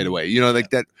stink right away. Like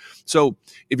that. So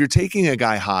if you're taking a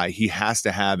guy high, he has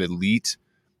to have elite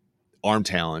arm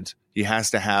talent. He has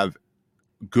to have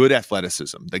good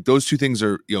athleticism. Like those two things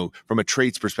are, from a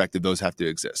traits perspective, those have to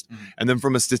exist. Mm-hmm. And then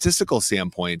from a statistical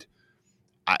standpoint,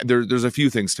 there's a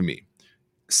few things to me.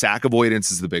 Sack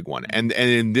avoidance is the big one. And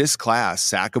in this class,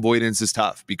 sack avoidance is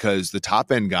tough because the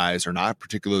top end guys are not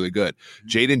particularly good. Mm-hmm.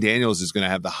 Jaden Daniels is going to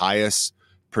have the highest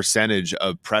percentage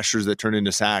of pressures that turn into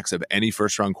sacks of any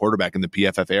first round quarterback in the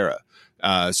PFF era.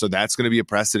 So that's going to be a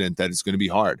precedent that it's going to be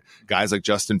hard. Guys like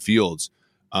Justin Fields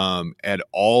had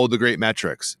all the great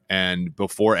metrics, and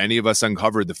before any of us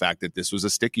uncovered the fact that this was a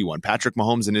sticky one. Patrick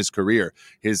Mahomes in his career,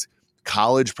 his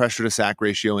college pressure to sack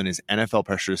ratio and his NFL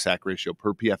pressure to sack ratio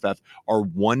per PFF are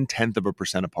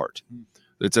 0.1% apart.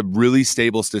 It's a really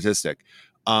stable statistic.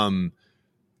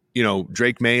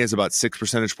 Drake May is about 6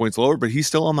 percentage points lower, but he's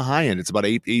still on the high end. It's about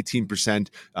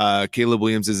 18%. Caleb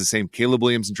Williams is the same. Caleb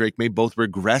Williams and Drake May both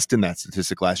regressed in that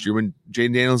statistic last year when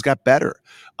Jaden Daniels got better.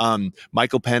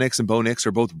 Michael Penix and Bo Nix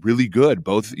are both really good.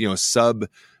 Both, sub,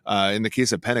 in the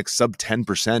case of Penix, sub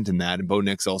 10% in that, and Bo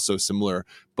Nix also similar.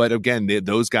 But again,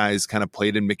 those guys kind of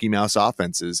played in Mickey Mouse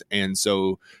offenses. And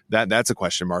so that's a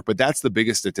question mark. But that's the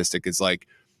biggest statistic. It's like,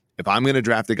 if I'm going to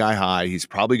draft a guy high, he's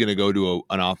probably going to go to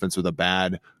an offense with a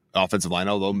bad offensive line,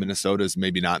 although Minnesota's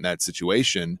maybe not in that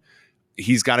situation.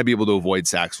 He's got to be able to avoid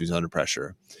sacks when he's under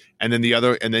pressure. And then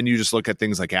then you just look at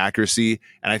things like accuracy.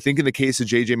 And I think in the case of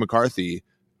JJ McCarthy,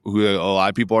 who a lot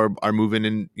of people are moving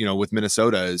in, with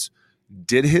Minnesota, is,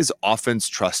 did his offense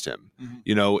trust him?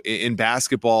 Mm-hmm. In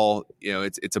basketball,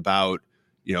 it's about,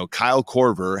 Kyle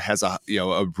Korver has a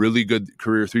really good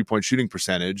career 3-point shooting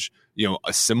percentage,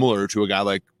 similar to a guy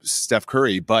like Steph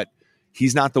Curry, but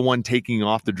he's not the one taking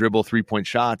off the dribble 3-point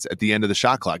shots at the end of the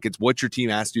shot clock. It's what your team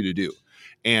asked you to do.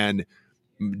 And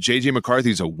JJ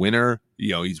McCarthy's a winner.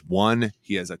 He's won.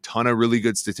 He has a ton of really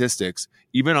good statistics,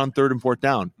 even on 3rd and 4th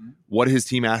down, what his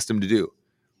team asked him to do.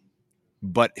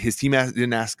 But his team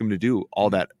didn't ask him to do all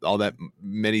that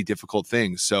many difficult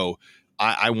things. So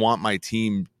I want my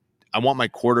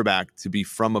quarterback to be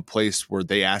from a place where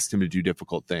they asked him to do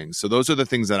difficult things. So those are the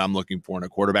things that I'm looking for in a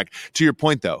quarterback. To your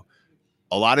point, though,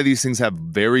 a lot of these things have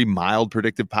very mild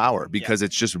predictive power because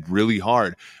it's just really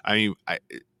hard. I mean,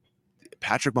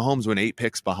 Patrick Mahomes went 8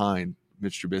 picks behind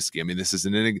Mitch Trubisky. I mean, this is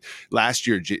last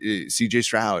year, CJ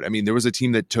Stroud. I mean, there was a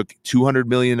team that took $200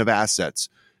 million of assets,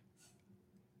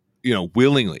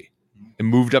 willingly, and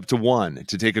moved up to 1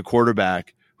 to take a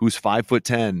quarterback who's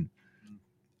 5'10"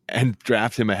 and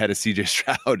draft him ahead of CJ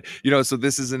Stroud. So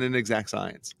this isn't an exact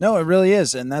science. No, it really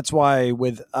is. And that's why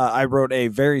I wrote a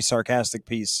very sarcastic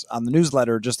piece on the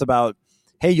newsletter just about,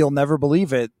 hey, you'll never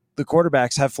believe it. the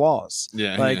quarterbacks have flaws.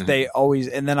 Yeah. They always,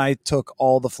 and then I took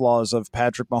all the flaws of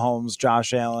Patrick Mahomes,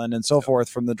 Josh Allen, and so forth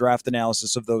from the draft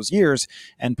analysis of those years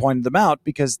and pointed them out,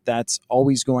 because that's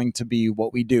always going to be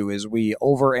what we do, is we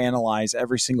overanalyze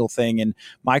every single thing. And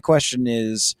my question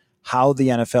is how the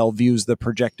NFL views the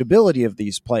projectability of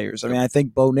these players. I mean, I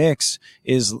think Bo Nix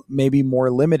is maybe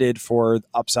more limited for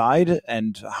upside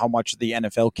and how much the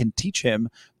NFL can teach him,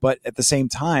 but at the same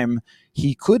time,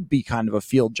 he could be kind of a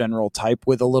field general type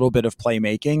with a little bit of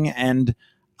playmaking. And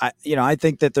I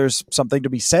think that there's something to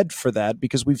be said for that,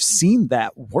 because we've seen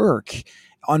that work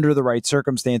under the right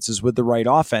circumstances with the right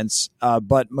offense.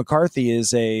 But McCarthy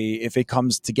is if it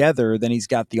comes together, then he's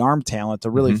got the arm talent to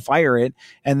really fire it.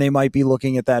 And they might be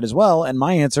looking at that as well. And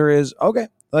my answer is, okay,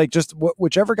 just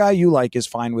whichever guy you like is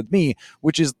fine with me,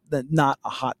 which is not a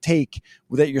hot take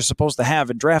that you're supposed to have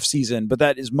in draft season, but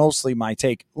that is mostly my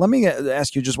take. Let me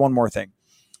ask you just one more thing.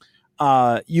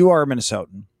 You are a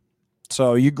Minnesotan,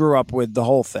 so you grew up with the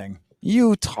whole thing.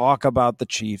 You talk about the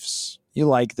Chiefs. You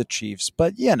like the Chiefs,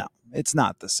 but it's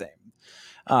not the same.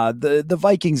 The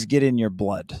Vikings get in your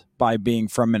blood by being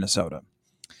from Minnesota.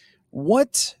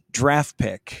 What draft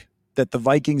pick that the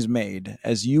Vikings made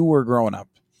as you were growing up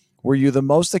were you the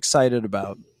most excited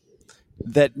about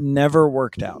that never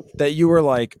worked out? That you were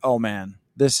like, oh man,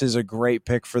 this is a great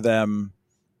pick for them.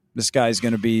 This guy's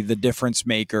going to be the difference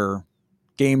maker,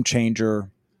 game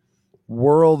changer,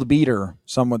 world beater,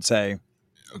 some would say,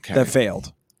 that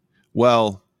failed.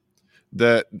 Well,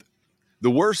 the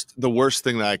worst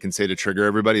thing that I can say to trigger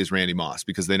everybody is Randy Moss,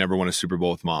 because they never won a Super Bowl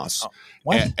with Moss. Oh,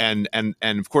 what? And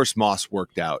of course Moss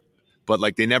worked out,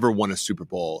 but they never won a Super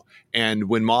Bowl. And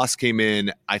when Moss came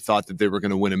in, I thought that they were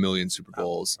going to win 1 million Super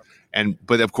Bowls.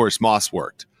 But of course Moss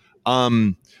worked.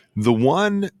 The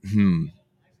one,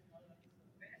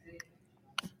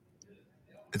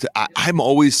 I'm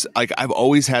always I've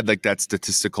always had that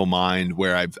statistical mind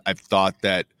where I've thought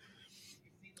that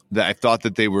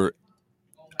they were.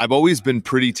 I've always been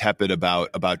pretty tepid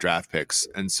about draft picks,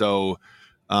 and so.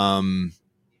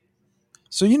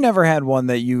 So you never had one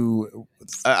that you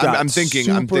I'm thinking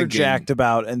jacked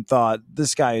about and thought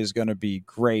this guy is going to be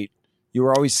great. You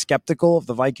were always skeptical of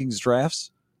the Vikings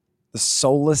drafts. The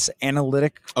soulless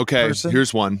analytic. Okay, person?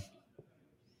 Here's one.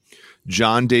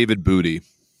 John David Booty.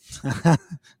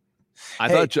 I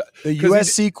thought the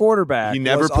USC quarterback. He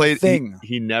never played. Thing.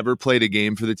 He never played a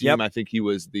game for the team. Yep. I think he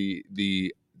was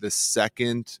the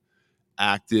second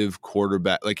active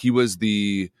quarterback. He was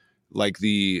the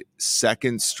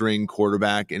second string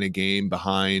quarterback in a game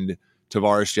behind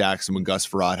Tavares Jackson when Gus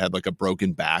Frerotte had a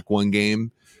broken back one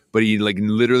game, but he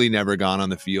literally never gone on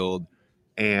the field.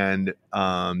 And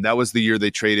that was the year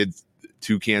they traded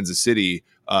to Kansas City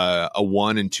a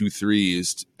 1 and 2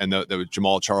 threes, and that was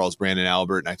Jamal Charles, Brandon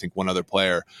Albert, and I think one other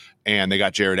player, and they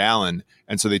got Jared Allen.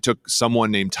 And so they took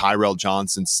someone named Tyrell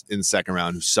Johnson in the second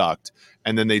round who sucked.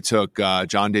 And then they took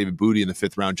John David Booty in the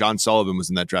 5th round. John Sullivan was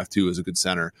in that draft too, as a good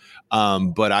center.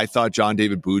 But I thought John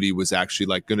David Booty was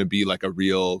actually going to be a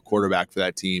real quarterback for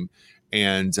that team.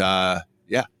 And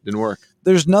didn't work.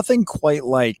 There's nothing quite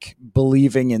like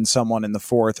believing in someone in the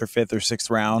 4th or 5th or 6th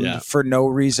round for no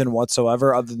reason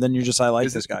whatsoever, other than I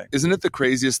like this guy. Isn't it the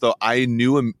craziest though? I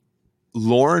knew him.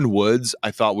 Lauren Woods,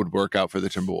 I thought would work out for the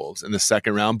Timberwolves in the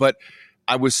 2nd round, but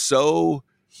I was so,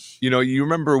 you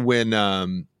remember when,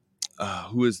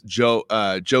 who is Joe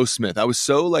Smith? I was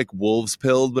so Wolves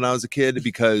pilled when I was a kid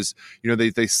because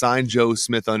they signed Joe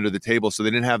Smith under the table, so they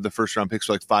didn't have the 1st round picks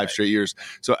for 5 straight years.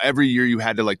 So every year you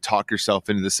had to talk yourself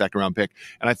into the 2nd round pick.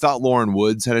 And I thought Lauren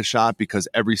Woods had a shot because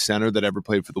every center that ever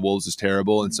played for the Wolves is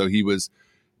terrible, and so he was.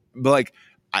 But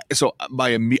so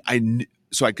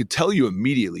I could tell you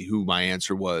immediately who my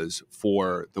answer was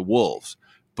for the Wolves,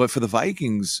 but for the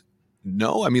Vikings,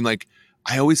 no. I mean,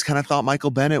 I always kind of thought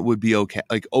Michael Bennett would be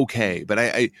okay, but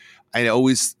I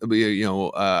always,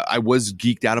 I was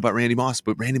geeked out about Randy Moss,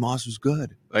 but Randy Moss was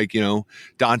good.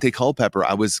 Dante Culpepper,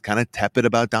 I was kind of tepid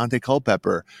about Dante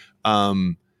Culpepper.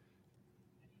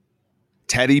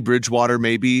 Teddy Bridgewater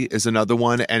maybe is another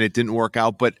one, and it didn't work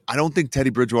out, but I don't think Teddy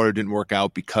Bridgewater didn't work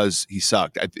out because he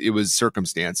sucked. It was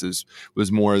circumstances,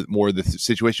 was more the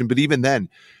situation. But even then,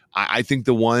 I think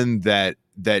the one that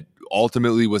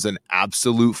ultimately was an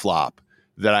absolute flop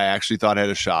that I actually thought had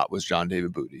a shot was John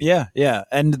David Booty. Yeah.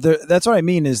 And that's what I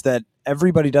mean is that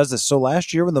everybody does this. So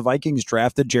last year when the Vikings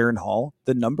drafted Jaren Hall,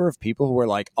 the number of people who were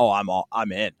like, oh,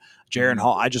 I'm in. Jaron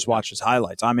Hall, I just watched his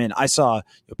highlights. I saw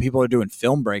people are doing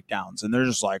film breakdowns, and they're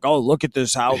just like, oh, look at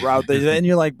this out route. And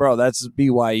you're like, bro, that's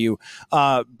BYU.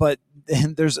 But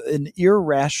there's an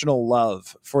irrational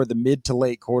love for the mid to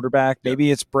late quarterback.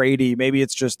 Maybe it's Brady. Maybe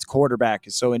it's just quarterback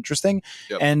is so interesting.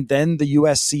 Yep. And then the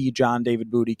USC John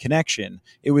David Booty connection.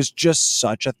 It was just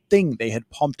such a thing. They had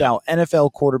pumped out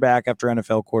NFL quarterback after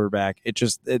NFL quarterback.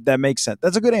 That makes sense.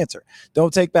 That's a good answer.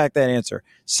 Don't take back that answer.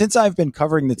 Since I've been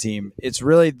covering the team, it's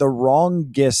really the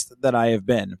wrongest that I have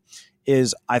been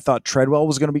is I thought Treadwell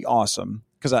was going to be awesome.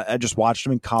 Because I just watched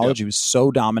him in college. Yep. He was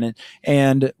so dominant.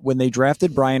 And when they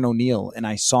drafted Brian O'Neill and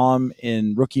I saw him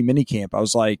in rookie minicamp, I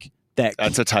was like,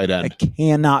 that's a tight end. It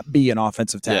cannot be an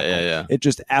offensive tackle. Yeah. It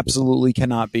just absolutely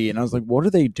cannot be. And I was like, what are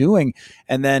they doing?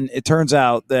 And then it turns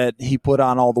out that he put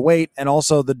on all the weight. And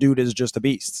also the dude is just a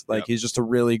beast. He's just a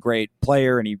really great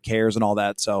player and he cares and all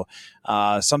that. So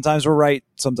sometimes we're right,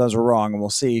 sometimes we're wrong. And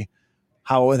we'll see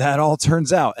how that all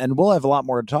turns out. And we'll have a lot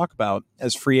more to talk about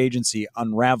as free agency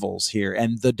unravels here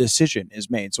and the decision is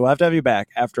made. So we'll have to have you back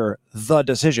after the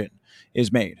decision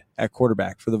is made at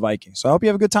quarterback for the Vikings. So I hope you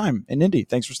have a good time in Indy.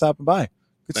 Thanks for stopping by.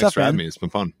 Good Thanks stuff, for having me. It's been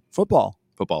fun. Football.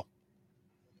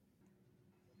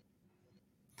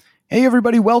 Hey,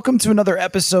 everybody. Welcome to another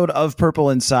episode of Purple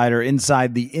Insider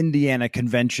inside the Indiana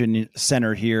Convention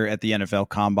Center here at the NFL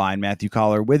Combine. Matthew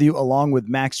Collar with you, along with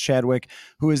Max Chadwick,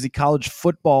 who is the college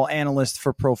football analyst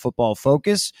for Pro Football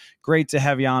Focus. Great to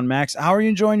have you on, Max. How are you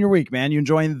enjoying your week, man? You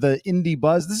enjoying the Indy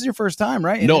buzz? This is your first time,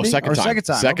 right? No, second time.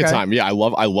 Second time. Yeah, I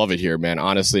love it here, man.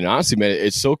 Honestly, man,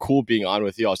 it's so cool being on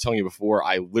with you. I was telling you before,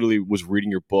 I literally was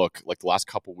reading your book like the last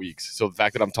couple weeks. So the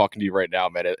fact that I'm talking to you right now,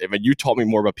 man, you taught me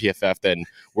more about PFF than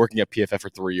working at PFF for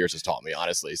 3 years has taught me,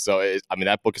 honestly. So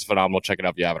that book is phenomenal. Check it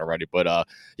out if you haven't already. But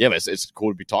yeah, man, it's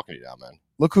cool to be talking to you now, man.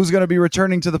 Look who's going to be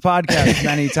returning to the podcast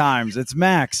many times. It's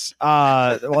Max.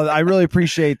 Well, I really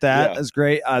appreciate that. That's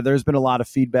great. There's been a lot of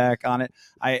feedback on it.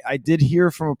 I did hear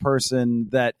from a person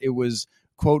that it was,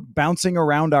 quote, bouncing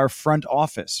around our front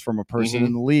office from a person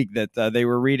in the league that they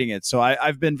were reading it. So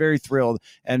I've been very thrilled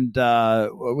and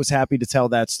was happy to tell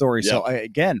that story. Yeah. So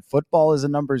again, Football is a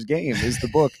Numbers Game is the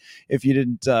book if you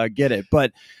didn't get it.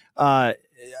 But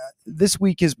this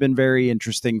week has been very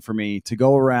interesting for me to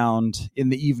go around in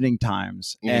the evening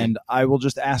times and I will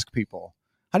just ask people,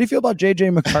 how do you feel about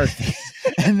JJ McCarthy?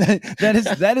 And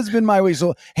that has been my week.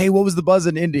 So, hey, what was the buzz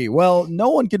in Indy? Well, no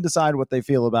one can decide what they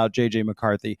feel about JJ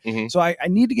McCarthy. So I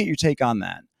need to get your take on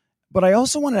that. But I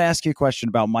also want to ask you a question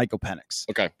about Michael Penix.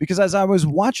 Okay. Because as I was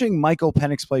watching Michael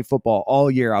Penix play football all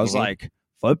year, I was like,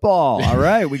 football. All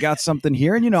right. We got something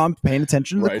here. And, I'm paying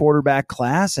attention to the quarterback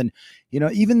class. And,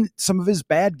 even some of his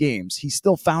bad games, he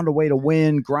still found a way to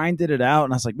win, grinded it out.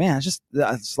 And I was like, man,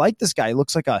 it's like this guy. He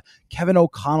looks like a Kevin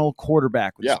O'Connell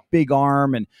quarterback with his big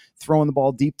arm and throwing the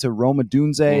ball deep to Roma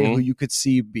Dunze, who you could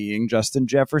see being Justin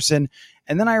Jefferson.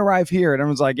 And then I arrive here and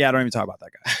everyone's like, yeah, don't even talk about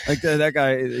that guy. Like that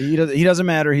guy, he doesn't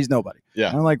matter. He's nobody. Yeah.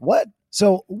 And I'm like, what?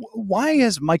 So why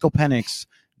has Michael Penix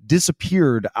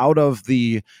disappeared out of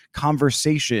the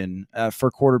conversation for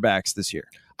quarterbacks this year?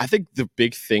 I think the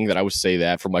big thing that I would say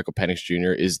that for Michael Penix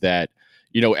Jr. is that,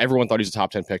 everyone thought he was a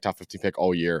top 10 pick, top 15 pick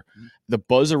all year. The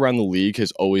buzz around the league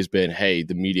has always been, hey,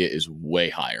 the media is way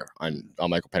higher on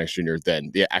Michael Penix Jr.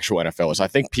 than the actual NFL is. So I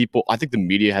think the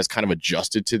media has kind of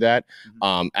adjusted to that.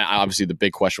 And obviously the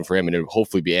big question for him, and it will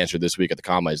hopefully be answered this week at the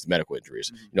Combine, is the medical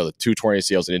injuries. The 2 torn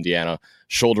ACLs in Indiana,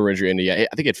 shoulder injury in Indiana.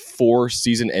 I think he had 4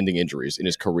 season-ending injuries in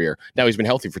his career. Now he's been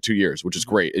healthy for 2 years, which is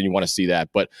great, and you want to see that.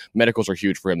 But medicals are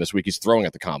huge for him this week. He's throwing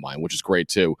at the Combine, which is great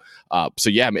too. So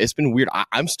yeah, it's been weird.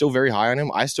 I'm still very high on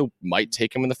him. I still might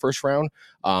take him in the first round.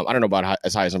 I don't know about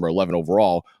as high as number 11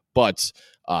 overall, but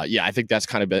yeah, I think that's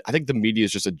kind of. I think the media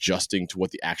is just adjusting to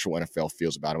what the actual NFL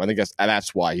feels about him. I think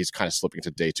that's why he's kind of slipping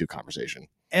to day 2 conversation.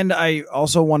 And I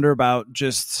also wonder about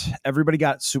just everybody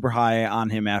got super high on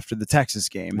him after the Texas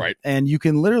game. Right. And you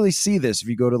can literally see this if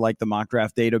you go to like the mock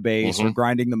draft database or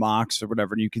grinding the mocks or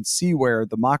whatever, and you can see where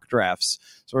the mock drafts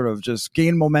sort of just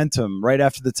gain momentum right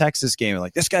after the Texas game.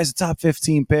 Like, this guy's a top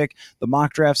 15 pick. The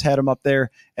mock drafts had him up there.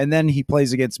 And then he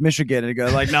plays against Michigan and you go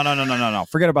like, no.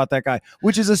 Forget about that guy,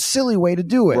 which is a silly way to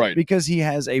do it, right? Because he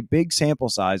has a big sample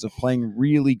size of playing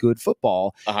really good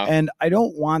football. And I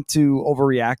don't want to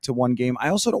overreact to one game. I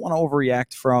also don't want to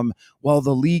overreact from, well,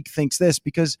 the league thinks this,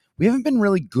 because we haven't been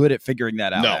really good at figuring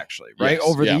that out, actually, right? Yes.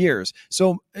 Over the years.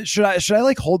 So should I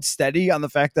like hold steady on the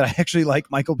fact that I actually like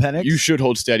Michael Penix? You should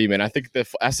hold steady, man. I think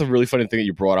that's a really funny thing that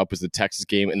you brought up is the Texas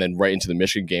game and then right into the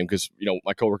Michigan game because,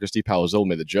 my coworker Steve Palazzolo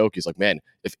made the joke. He's like, man,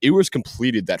 if Ewers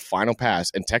completed that final pass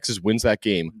and Texas wins that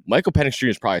game, Michael Penix Jr.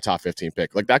 is probably a top 15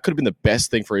 pick. Like, that could have been the best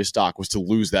thing for his stock was to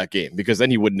lose that game because then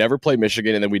he would never play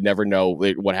Michigan and then we'd never know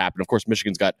what happened. Of course,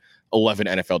 Michigan's got 11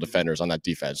 NFL defenders on that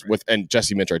defense and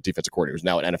Jesse Minter, our defensive coordinator, is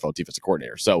now an NFL defensive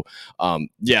coordinator. So,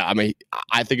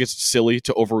 I think it's silly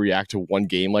to overreact to one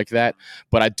game like that,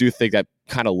 but I do think that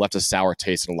kind of left a sour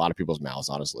taste in a lot of people's mouths,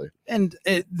 honestly. And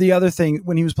the other thing,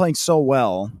 when he was playing so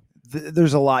well,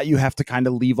 there's a lot you have to kind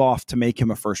of leave off to make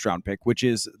him a first round pick, which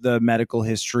is the medical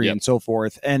history and so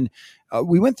forth. And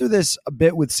we went through this a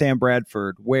bit with Sam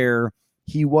Bradford, where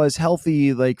he was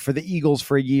healthy, like for the Eagles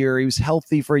for a year. He was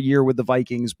healthy for a year with the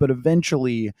Vikings. But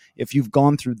eventually, if you've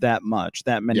gone through that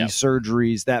many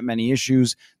surgeries, that many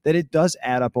issues, that it does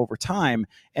add up over time.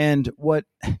 And what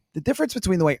the difference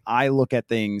between the way I look at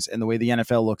things and the way the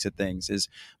NFL looks at things is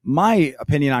my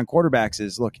opinion on quarterbacks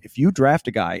is, look, if you draft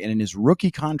a guy and in his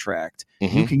rookie contract,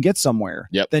 you can get somewhere,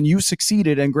 then you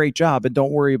succeeded and great job. And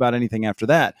don't worry about anything after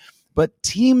that. But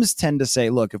teams tend to say,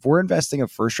 look, if we're investing a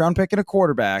first-round pick in a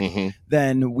quarterback,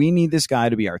 then we need this guy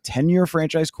to be our 10-year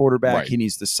franchise quarterback. Right. He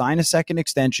needs to sign a second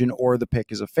extension or the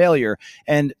pick is a failure.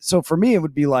 And so for me, it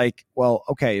would be like, well,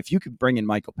 okay, if you could bring in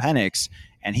Michael Penix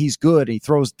and he's good, and he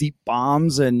throws deep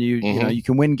bombs and you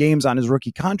can win games on his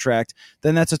rookie contract,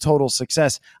 then that's a total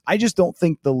success. I just don't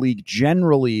think the league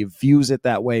generally views it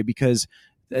that way because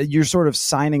you're sort of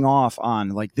signing off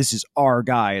on like, this is our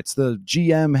guy. It's the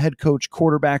GM, head coach,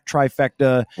 quarterback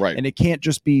trifecta. Right. And it can't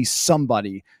just be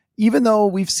somebody, even though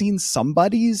we've seen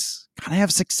somebody's kind of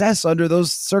have success under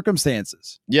those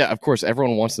circumstances. Yeah, of course.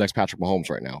 Everyone wants the next Patrick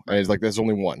Mahomes right now. I mean, it's like there's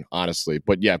only one, honestly.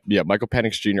 But yeah, Michael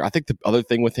Penix Jr. I think the other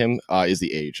thing with him is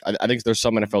the age. I think there's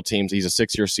some NFL teams. He's a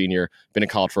 6-year senior, been in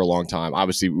college for a long time,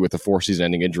 obviously with the 4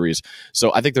 season-ending injuries.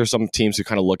 So I think there's some teams who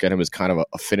kind of look at him as kind of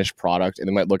a finished product, and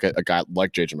they might look at a guy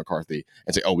like J.J. McCarthy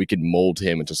and say, oh, we can mold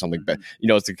him into something better.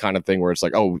 It's the kind of thing where it's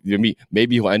like, oh,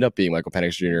 maybe he'll end up being Michael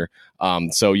Penix Jr.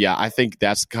 So yeah, I think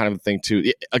that's kind of the thing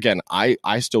too. Again, I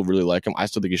still really like him. I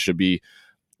still think he should be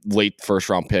late first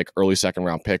round pick, early second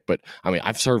round pick. But I mean,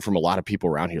 I've heard from a lot of people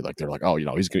around here, like they're like, oh,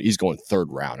 he's going third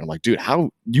round. And I'm like, dude, how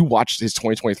you watched his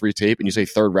 2023 tape and you say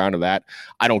third round of that?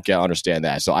 I don't understand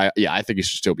that. So I think he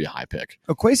should still be a high pick.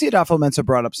 Kwesi Adofo-Mensah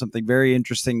brought up something very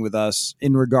interesting with us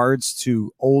in regards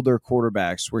to older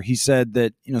quarterbacks, where he said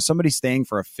that, somebody staying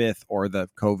for a fifth or the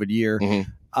COVID year,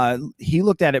 he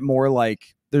looked at it more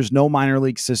like there's no minor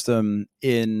league system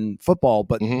in football,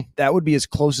 but that would be as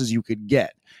close as you could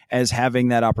get as having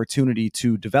that opportunity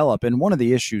to develop. And one of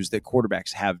the issues that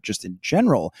quarterbacks have just in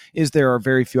general is there are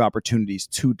very few opportunities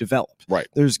to develop. Right.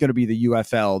 There's going to be the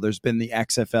UFL, there's been the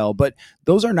XFL, but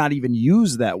those are not even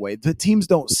used that way. The teams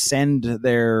don't send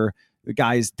their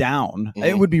guys down.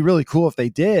 It would be really cool if they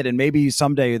did, and maybe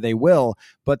someday they will,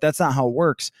 but that's not how it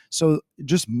works. So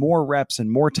just more reps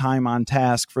and more time on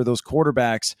task for those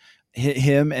quarterbacks,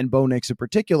 him and Bo Nix in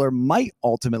particular, might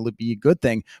ultimately be a good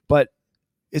thing, but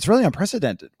it's really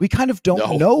unprecedented. We kind of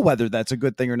don't know whether that's a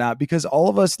good thing or not, because all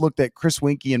of us looked at Chris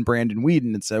Winkie and Brandon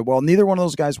Weeden and said, well, neither one of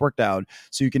those guys worked out,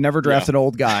 so you can never draft an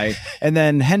old guy. And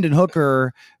then Hendon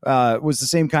Hooker was the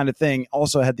same kind of thing,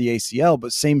 also had the ACL,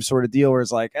 but same sort of deal where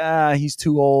it's like, he's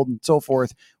too old and so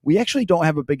forth. We actually don't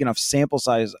have a big enough sample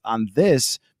size on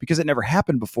this because it never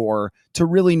happened before to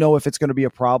really know if it's going to be a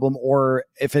problem or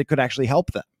if it could actually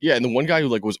help them. Yeah, and the one guy who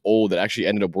was old that actually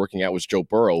ended up working out was Joe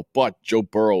Burrow, but Joe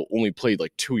Burrow only played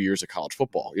 2 years of college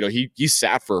football. He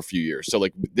sat for a few years. So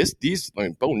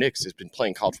Bo Nix has been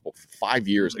playing college football for 5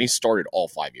 years, and he started all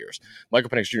 5 years.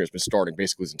 Michael Penix Jr. has been starting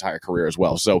basically his entire career as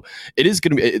well. So it is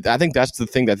going to be, I think that's the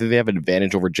thing that they have an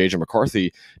advantage over J.J.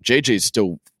 McCarthy. J.J. is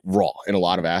still raw in a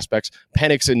lot of aspects.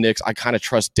 Penix and Nix, I kind of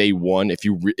trust day one. If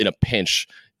you in a pinch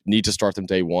need to start them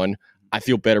day one, I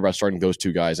feel better about starting those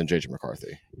two guys than J.J.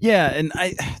 McCarthy. Yeah, and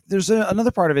there's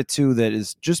another part of it too that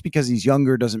is just because he's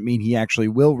younger doesn't mean he actually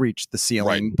will reach the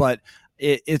ceiling. Right. But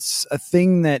it's a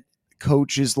thing that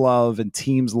coaches love and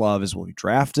teams love is when we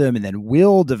draft him and then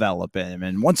we'll develop him.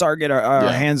 And once our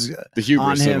hands the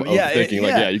hubris on him, of thinking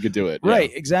you could do it.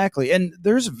 Right, exactly. And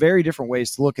there's very different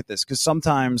ways to look at this, because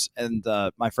sometimes, and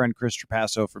my friend Chris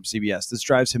Trapasso from CBS, this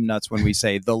drives him nuts when we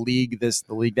say the league this,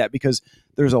 the league that, because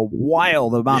there's a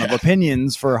wild amount of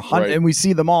opinions for and we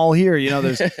see them all here.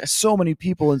 There's so many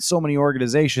people and so many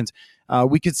organizations.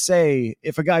 We could say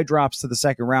if a guy drops to the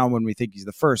second round when we think he's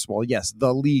the first, well, yes,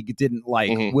 the league didn't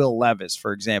like Will Levis,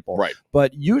 for example. Right.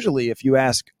 But usually if you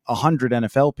ask 100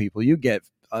 NFL people, you get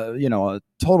a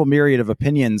total myriad of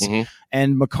opinions.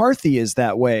 And McCarthy is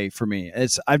that way for me.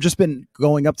 I've just been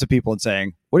going up to people and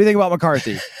saying, what do you think about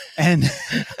McCarthy? And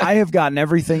I have gotten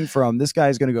everything from this guy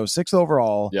is going to go 6th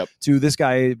overall to this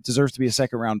guy deserves to be a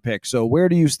 2nd round pick. So where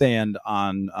do you stand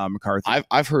on McCarthy?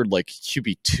 I've heard like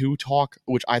QB2 talk,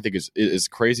 which I think is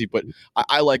crazy, but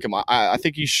I like him. I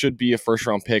think he should be a 1st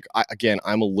round pick.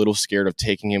 I'm a little scared of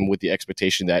taking him with the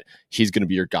expectation that he's going to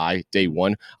be your guy day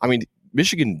one. I mean,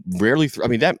 Michigan rarely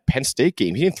that Penn State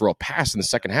game, he didn't throw a pass in the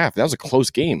second half. That was a close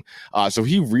game. So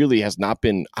he really has not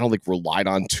been, I don't think, relied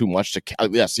on too much to,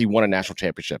 yes, he won a national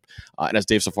championship. And as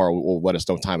Dave Safar will let us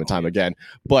know time and time again,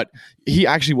 but he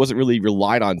actually wasn't really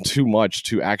relied on too much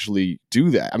to actually do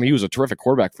that. I mean, he was a terrific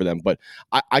quarterback for them, but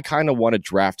I kind of want to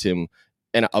draft him.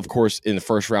 And of course, in the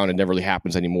 1st round, it never really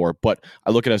happens anymore. But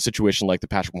I look at a situation like the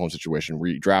Patrick Mahomes situation where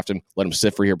you draft him, let him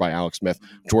sit for here by Alex Smith.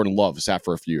 Jordan Love sat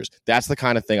for a few years. That's the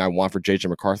kind of thing I want for JJ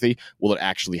McCarthy. Will it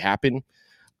actually happen?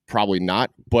 Probably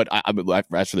not. But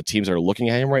as for the teams that are looking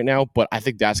at him right now, but I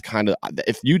think that's kind of,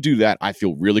 if you do that, I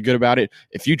feel really good about it.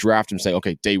 If you draft him saying,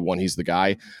 okay, day one, he's the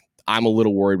guy, I'm a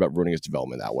little worried about ruining his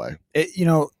development that way.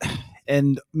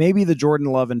 And maybe the Jordan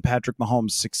Love and Patrick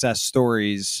Mahomes success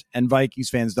stories, and Vikings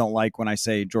fans don't like when I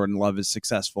say Jordan Love is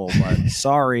successful, but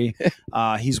sorry.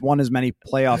 He's won as many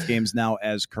playoff games now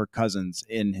as Kirk Cousins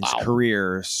in his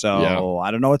career. So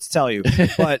I don't know what to tell you,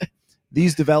 but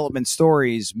these development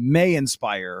stories may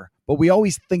inspire, but we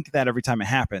always think that every time it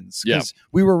happens. Because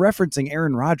we were referencing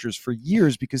Aaron Rodgers for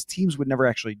years because teams would never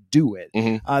actually do it.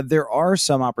 There are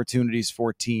some opportunities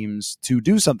for teams to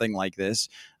do something like this,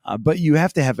 but you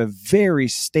have to have a very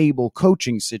stable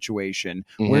coaching situation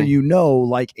where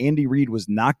like Andy Reid was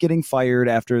not getting fired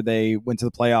after they went to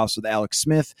the playoffs with Alex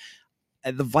Smith.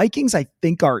 The Vikings, I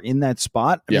think, are in that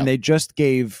spot. I mean, they just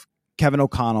gave Kevin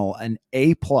O'Connell an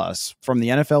A+ from the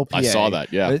NFLPA. I saw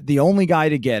that, the only guy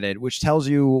to get it, which tells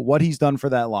you what he's done for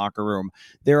that locker room.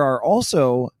 There are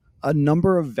also a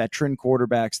number of veteran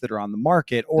quarterbacks that are on the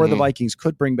market, or the Vikings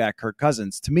could bring back Kirk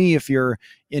Cousins. To me, if you're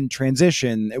in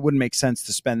transition, it wouldn't make sense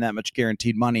to spend that much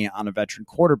guaranteed money on a veteran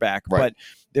quarterback. But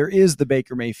there is the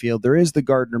Baker Mayfield, there is the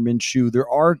Gardner Minshew. There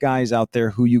are guys out there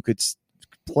who you could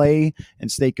play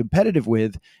and stay competitive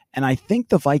with. And I think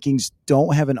the Vikings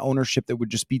don't have an ownership that would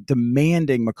just be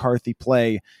demanding McCarthy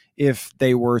play if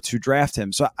they were to draft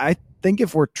him. So I think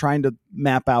if we're trying to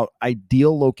map out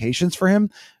ideal locations for him,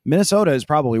 Minnesota is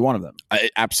probably one of them.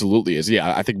 It absolutely is.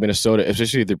 Yeah, I think Minnesota,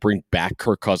 especially if they bring back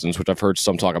Kirk Cousins, which I've heard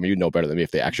some talk. I mean, you know better than me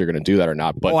if they actually are going to do that or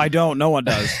not. But I don't. No one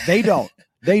does. They don't.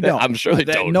 They don't. I'm sure they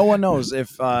don't. No one knows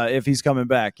if he's coming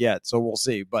back yet. So we'll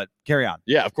see. But carry on.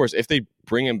 Yeah, of course. If they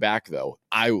bring him back, though,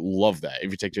 I love that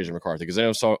if you take JJ McCarthy, because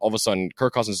then all of a sudden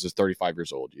Kirk Cousins is 35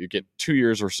 years old. You get 2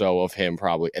 years or so of him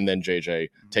probably, and then JJ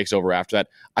takes over after that.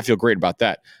 I feel great about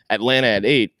that. Atlanta at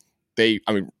 8,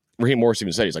 Raheem Morris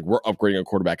even said, he's like, we're upgrading a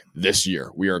quarterback this year.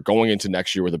 We are going into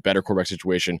next year with a better quarterback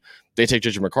situation. They take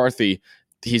JJ McCarthy.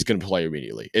 He's going to play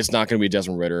immediately. It's not going to be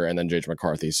Desmond Ridder and then JJ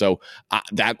McCarthy. So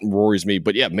that worries me.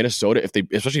 But yeah, Minnesota,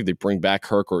 especially if they bring back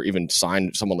Kirk or even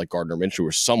sign someone like Gardner Minshew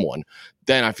or someone,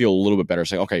 then I feel a little bit better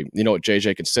saying, okay, you know what,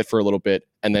 JJ can sit for a little bit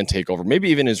and then take over. Maybe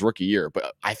even his rookie year.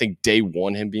 But I think day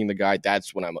one, him being the guy,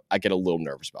 that's when I get a little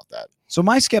nervous about that. So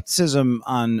my skepticism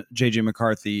on JJ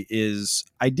McCarthy is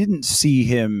I didn't see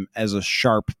him as a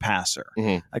sharp passer.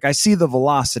 Like I see the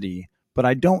velocity, but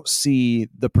I don't see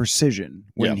the precision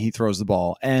when he throws the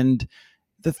ball. And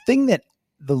the thing that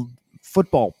the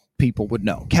football people would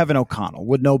know, Kevin O'Connell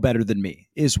would know better than me,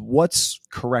 is what's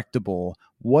correctable,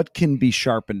 what can be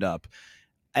sharpened up.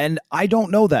 And I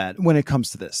don't know that when it comes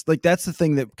to this. Like, that's the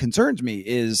thing that concerns me,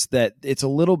 is that it's a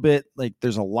little bit like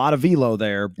there's a lot of velo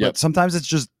there, but sometimes it's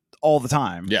just all the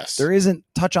time. Yes. There isn't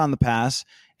touch on the pass.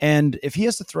 And if he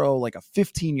has to throw like a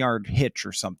 15-yard hitch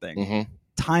or something,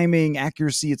 timing,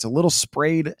 accuracy, it's a little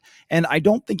sprayed. And I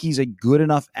don't think he's a good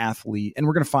enough athlete. And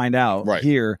we're going to find out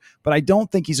here, but I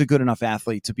don't think he's a good enough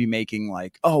athlete to be making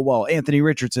like, oh, well, Anthony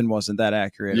Richardson wasn't that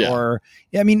accurate. Or,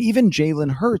 I mean, even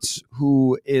Jalen Hurts,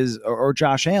 who is, or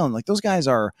Josh Allen, like those guys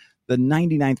are the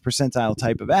 99th percentile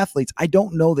type of athletes. I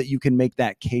don't know that you can make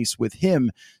that case with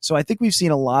him. So I think we've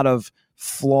seen a lot of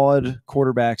flawed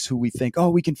quarterbacks who we think, oh,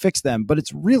 we can fix them, but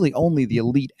it's really only the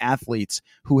elite athletes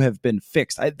who have been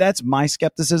fixed. That's my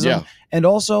skepticism. And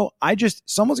also,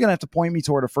 someone's going to have to point me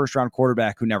toward a first-round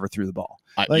quarterback who never threw the ball.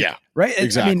 Right?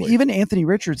 Exactly. I mean, even Anthony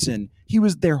Richardson, he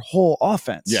was their whole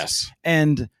offense. Yes.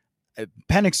 And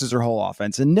Penix is their whole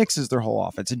offense, and Nix is their whole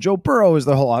offense, and Joe Burrow is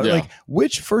their whole offense. Like,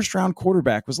 which first-round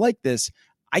quarterback was like this?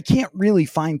 I can't really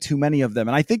find too many of them,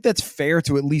 and I think that's fair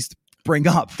to at least bring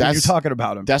up when you're talking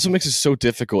about him. That's what makes it so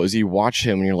difficult is you watch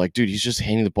him and you're like, dude, he's just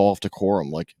handing the ball off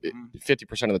decorum like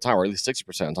 50% of the time, or at least 60%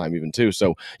 of the time even too.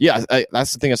 So yeah,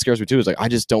 that's the thing that scares me too, is like, I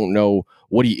just don't know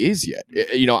what he is yet.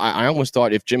 I almost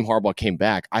thought if Jim Harbaugh came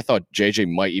back, I thought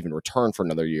JJ might even return for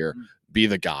another year, be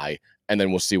the guy, and then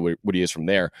we'll see what he is from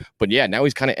there. But yeah, now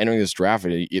he's kind of entering this draft.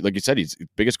 And like you said, he's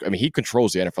biggest. I mean, he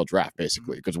controls the NFL draft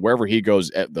basically, because wherever he goes,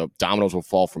 the dominoes will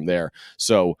fall from there.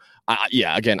 So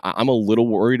again, I'm a little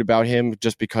worried about him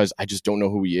just because I just don't know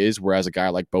who he is. Whereas a guy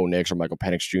like Bo Nix or Michael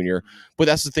Penix Jr. But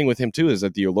that's the thing with him too, is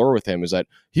that the allure with him is that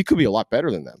he could be a lot better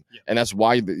than them. Yeah. And that's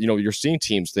why, you're seeing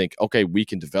teams think, okay, we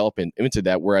can develop into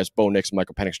that. Whereas Bo Nix and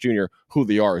Michael Penix Jr., who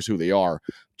they are is who they are.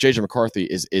 JJ McCarthy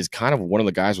is kind of one of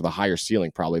the guys with a higher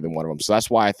ceiling probably than one of them. So that's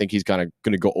why I think he's going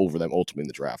to go over them ultimately in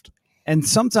the draft. And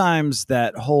sometimes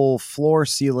that whole floor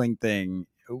ceiling thing,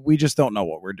 we just don't know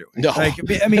what we're doing. No.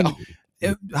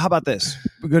 How about this?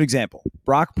 A good example.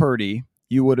 Brock Purdy,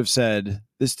 you would have said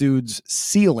this dude's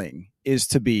ceiling is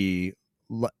to be,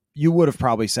 you would have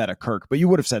probably said a Kirk, but you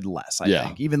would have said less, I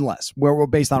think, even less,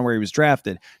 based on where he was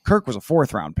drafted. Kirk was a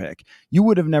 4th round pick. You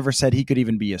would have never said he could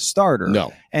even be a starter.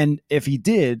 No. And if he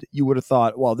did, you would have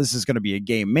thought, well, this is going to be a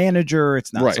game manager.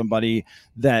 It's not somebody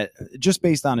that, just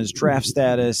based on his draft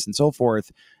status and so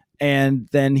forth. And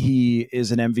then he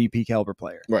is an MVP caliber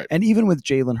player. Right. And even with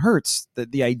Jalen Hurts,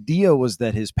 the idea was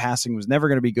that his passing was never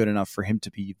going to be good enough for him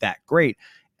to be that great.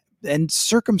 And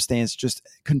circumstance just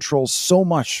controls so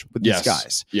much with these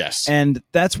guys. Yes. And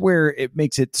that's where it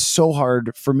makes it so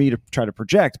hard for me to try to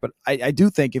project. But I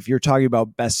do think if you're talking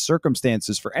about best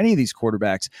circumstances for any of these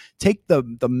quarterbacks, take the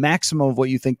maximum of what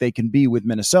you think they can be with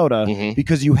Minnesota,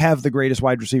 because you have the greatest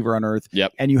wide receiver on earth.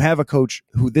 Yep. And you have a coach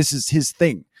who this is his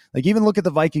thing. Like, even look at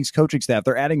the Vikings coaching staff.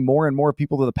 They're adding more and more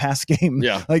people to the pass game.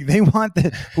 Yeah. Like, they want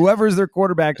whoever is their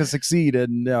quarterback to succeed,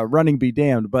 and running be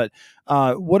damned. But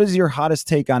what is your hottest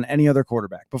take on any other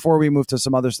quarterback before we move to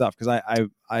some other stuff? Because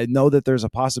I know that there's a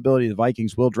possibility the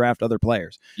Vikings will draft other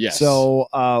players. Yes. So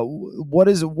what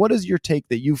is your take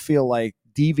that you feel like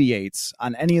deviates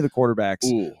on any of the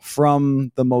quarterbacks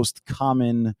from the most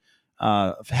common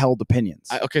held opinions?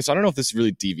 Okay, so I don't know if this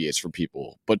really deviates for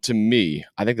people, but to me,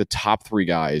 I think the top 3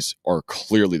 guys are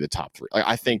clearly the top 3. Like,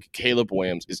 I think Caleb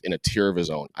Williams is in a tier of his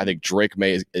own. I think Drake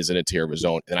May is in a tier of his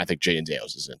own, and I think Jaden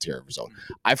Daniels is in a tier of his own.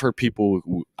 I've heard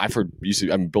Bill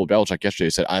Belichick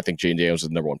yesterday said, I think Jaden Daniels is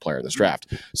the number 1 player in this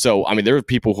draft. So, I mean, there are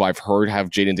people who I've heard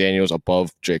have Jaden Daniels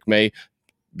above Drake May.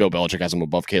 Bill Belichick has him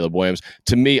above Caleb Williams.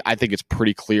 To me, I think it's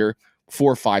pretty clear.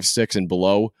 4, 5, 6, and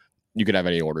below, you could have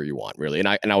any order you want, really. And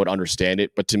I would understand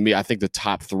it. But to me, I think the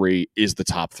top 3 is the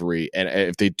top 3. And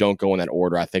if they don't go in that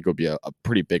order, I think it would be a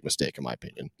pretty big mistake, in my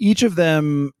opinion. Each of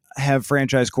them have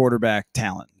franchise quarterback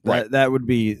talent. That would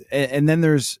be, and then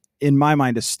there's, in my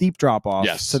mind, a steep drop off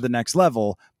to the next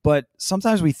level. But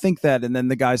sometimes we think that, and then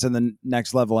the guys on the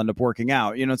next level end up working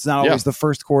out. It's not always the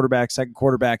first quarterback, second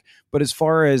quarterback, but as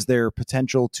far as their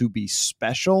potential to be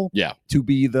special, to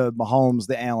be the Mahomes,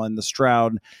 the Allen, the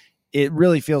Stroud, it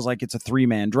really feels like it's a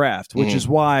 3-man draft, which is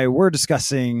why we're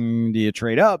discussing, do you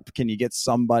trade up? Can you get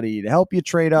somebody to help you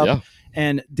trade up? Yeah.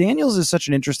 And Daniels is such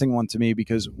an interesting one to me,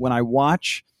 because when I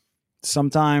watch,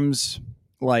 sometimes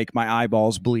like my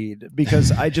eyeballs bleed,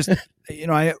 because I just,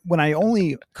 when I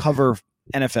only cover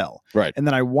NFL, right, and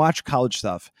then I watch college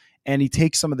stuff, and he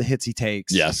takes some of the hits he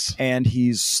takes. Yes. And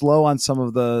he's slow on some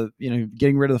of the,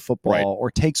 getting rid of the football,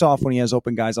 or takes off when he has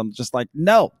open guys. I'm just like,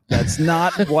 no, that's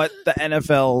not what the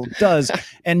NFL does.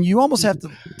 And you almost have to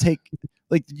take,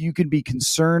 like, you can be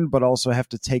concerned, but also have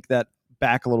to take that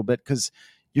back a little bit, because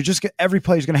every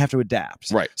player's going to have to adapt.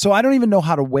 Right. So I don't even know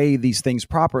how to weigh these things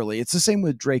properly. It's the same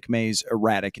with Drake May's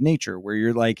erratic nature, where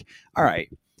you're like, all right,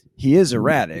 he is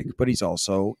erratic, but he's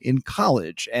also in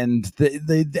college, and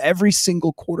every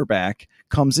single quarterback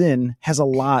comes in has a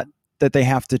lot that they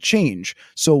have to change.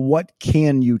 So what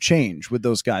can you change with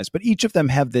those guys? But each of them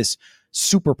have this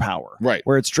superpower, right?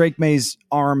 Where it's Drake May's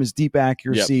arm, his deep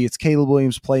accuracy, it's Caleb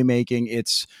Williams' playmaking,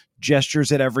 it's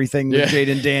gestures at everything with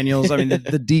Jaden Daniels. I mean,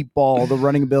 the deep ball, the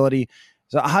running ability.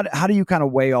 So how do you kind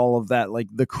of weigh all of that, like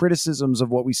the criticisms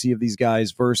of what we see of these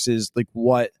guys versus like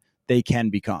what they can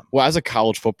become? Well, as a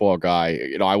college football guy,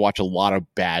 I watch a lot of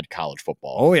bad college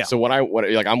football. Oh yeah. So when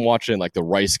I'm watching like the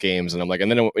Rice games, and I'm like, and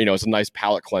then it's a nice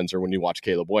palate cleanser when you watch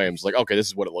Caleb Williams. Like, okay, this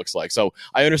is what it looks like. So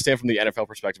I understand from the NFL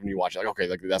perspective when you watch it, like, okay,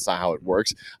 like that's not how it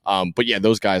works. But yeah,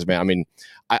 those guys, man. I mean,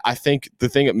 I think the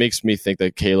thing that makes me think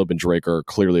that Caleb and Drake are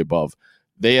clearly above.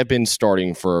 They have been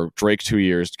starting for Drake 2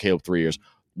 years, Caleb 3 years.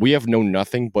 We have known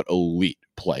nothing but elite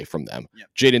play from them. Yep.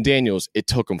 Jaden Daniels, it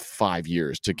took him 5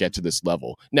 years to get to this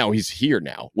level. Now he's here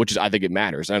now, which is, I think it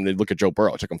matters. I mean, look at Joe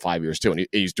Burrow. It took him 5 years too, and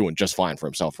he's doing just fine for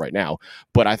himself right now.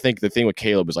 But I think the thing with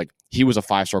Caleb is, like, he was a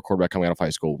 5-star quarterback coming out of high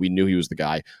school. We knew he was the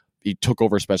guy. He took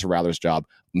over Spencer Rattler's job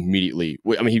immediately.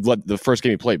 I mean, he led the first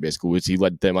game he played, basically, was he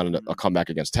led them on a comeback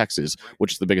against Texas,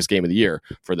 which is the biggest game of the year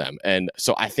for them. And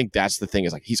so I think that's the thing,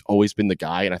 is like, he's always been the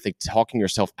guy. And I think talking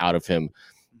yourself out of him,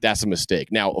 that's a mistake.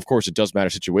 Now, of course, it does matter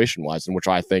situation-wise, in which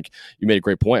I think you made a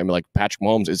great point. I mean, like, Patrick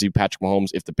Mahomes, is he Patrick Mahomes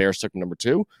if the Bears took him number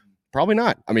 2? Probably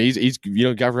not. I mean, he's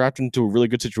got drafted into a really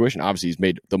good situation. Obviously, he's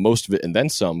made the most of it and then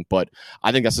some. But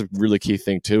I think that's a really key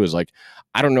thing too. Is, like,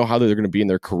 I don't know how they're going to be in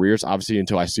their careers, obviously,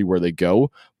 until I see where they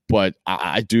go. But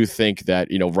I do think that,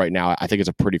 right now, I think it's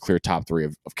a pretty clear top 3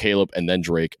 of Caleb, and then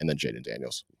Drake, and then Jaden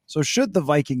Daniels. So should the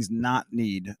Vikings not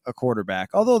need a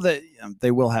quarterback, although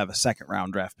they will have a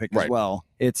second-round draft pick as well,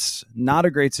 it's not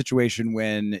a great situation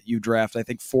when you draft, I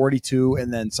think, 42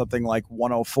 and then something like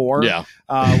 104,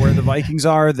 where the Vikings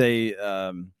are.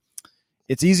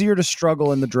 It's easier to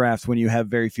struggle in the draft when you have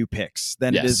very few picks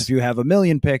than it is if you have a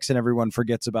million picks and everyone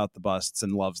forgets about the busts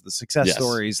and loves the success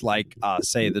stories like,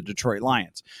 say, the Detroit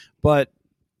Lions. But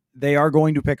they are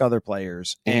going to pick other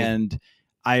players, and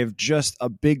I have just a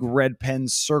big red pen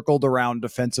circled around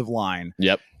defensive line.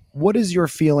 Yep. What is your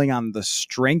feeling on the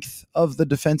strength of the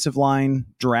defensive line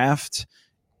draft?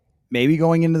 Maybe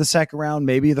going into the second round,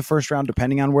 maybe the first round,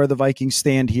 depending on where the Vikings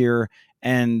stand here.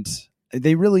 And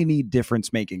they really need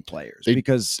difference-making players,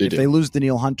 because if they lose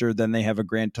Danielle Hunter, then they have a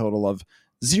grand total of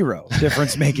 0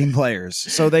 difference-making players.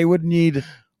 So they would need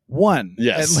one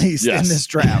at least in this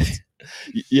draft.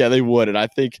 Yeah, they would. And I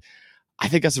think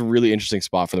that's a really interesting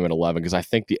spot for them at 11, because I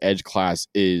think the edge class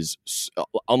is,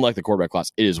 unlike the quarterback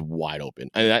class, it is wide open.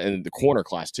 And the corner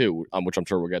class too, which I'm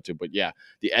sure we'll get to. But yeah,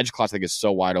 the edge class, I think, is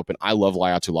so wide open. I love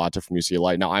Laiatu Lata from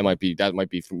UCLA. Now, that might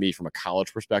be for me from a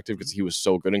college perspective, because he was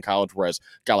so good in college, whereas a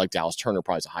guy like Dallas Turner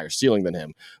probably has a higher ceiling than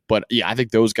him. But yeah, I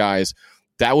think those guys,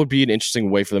 that would be an interesting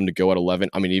way for them to go at 11.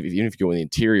 I mean, even if you go in the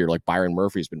interior, like Byron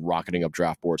Murphy has been rocketing up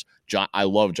draft boards. I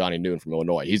love Johnny Newton from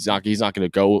Illinois. He's not going to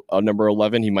go number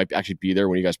 11. He might actually be there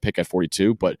when you guys pick at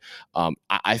 42. But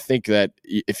I think that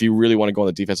if you really want to go on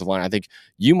the defensive line, I think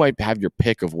you might have your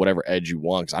pick of whatever edge you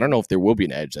want. Because I don't know if there will be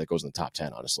an edge that goes in the top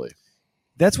 10, honestly.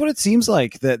 That's what it seems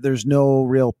like, that there's no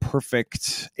real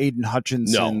perfect Aiden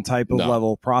Hutchinson type of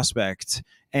level prospect.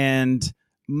 And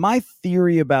my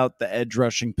theory about the edge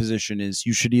rushing position is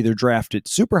you should either draft it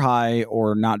super high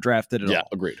or not draft it at all. Yeah,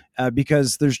 agreed.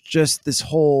 Because there's just this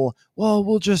whole,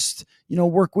 we'll just,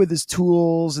 work with his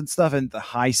tools and stuff, and the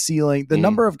high ceiling. The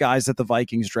number of guys that the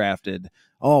Vikings drafted,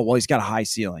 he's got a high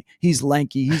ceiling. He's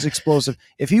lanky. He's explosive.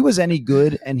 If he was any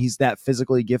good and he's that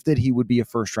physically gifted, he would be a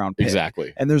first-round pick.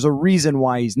 Exactly. And there's a reason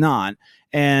why he's not.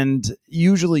 And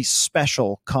usually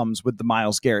special comes with the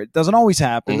Myles Garrett. Doesn't always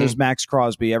happen. There's Max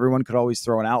Crosby. Everyone could always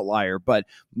throw an outlier, but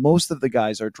most of the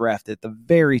guys are drafted at the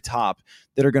very top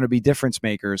that are going to be difference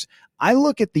makers. I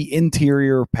look at the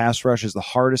interior pass rush as the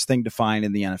hardest thing to find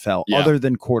in the NFL, other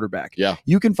than quarterback. Yeah.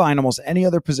 You can find almost any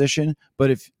other position, but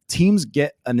if teams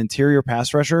get an interior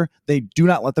pass rusher, they do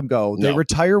not let them go. They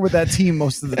retire with that team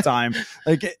most of the time.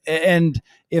 And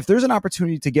if there's an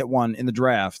opportunity to get one in the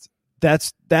draft,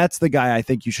 that's the guy I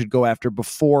think you should go after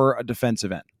before a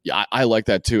defensive end. Yeah, I like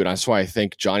that too. And that's why I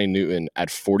think Johnny Newton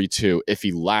at 42, if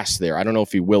he lasts there, I don't know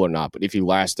if he will or not, but if he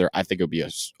lasts there, I think it would be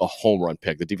a home run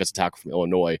pick. The defensive tackle from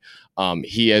Illinois.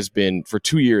 He has been, for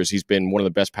 2 years, he's been one of the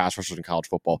best pass rushers in college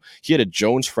football. He had a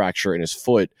Jones fracture in his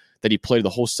foot that he played the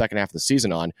whole second half of the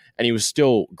season on, and he was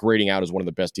still grading out as one of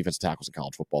the best defensive tackles in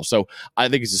college football. So I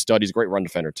think he's a stud. He's a great run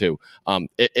defender too.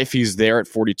 If he's there at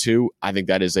 42, I think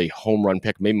that is a home run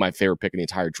pick, maybe my favorite pick in the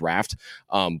entire draft.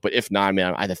 But if not,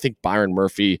 man, I think Byron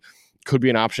Murphy could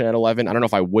be an option at 11. I don't know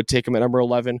if I would take him at number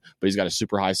 11, but he's got a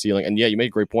super high ceiling. And yeah, you made a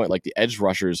great point. Like the edge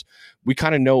rushers, we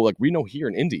kind of know, like we know here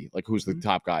in Indy, like who's the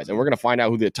top guys, and we're going to find out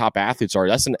who the top athletes are.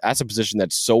 That's a position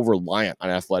that's so reliant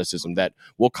on athleticism that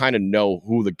we'll kind of know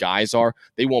who the guys are.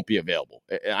 They won't be available.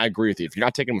 And I agree with you. If you're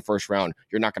not taking them first round,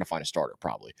 you're not going to find a starter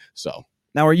probably. So.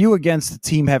 Now, are you against the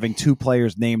team having 2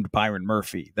 players named Byron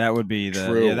Murphy? That would be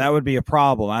that would be a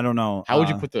problem. I don't know. How would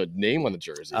you put the name on the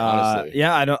jersey? Honestly,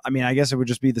 I guess it would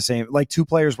just be the same, like 2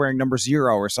 players wearing number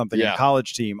 0 or something. In a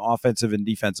college team, offensive and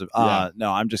defensive.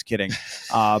 No, I'm just kidding.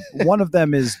 One of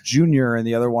them is junior, and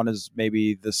the other one is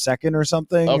maybe the second or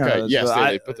something. Okay, yes,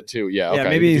 they put the 2. Yeah, okay,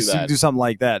 maybe do something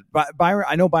like that. But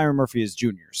I know Byron Murphy is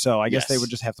junior, so I guess they would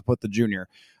just have to put the junior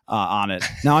on it.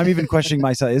 Now I'm even questioning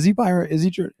myself. Is he Byron? Is he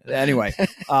true? Anyway,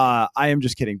 I am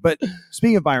just kidding. But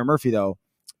speaking of Byron Murphy, though,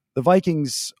 the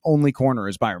Vikings' only corner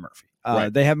is Byron Murphy.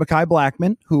 Right. They have Mekhi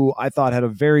Blackmon, who I thought had a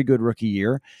very good rookie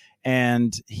year.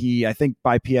 And he, I think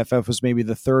by PFF, was maybe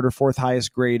the third or fourth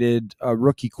highest graded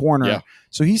rookie corner. Yeah.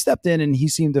 So he stepped in and he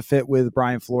seemed to fit with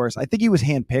Brian Flores. I think he was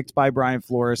handpicked by Brian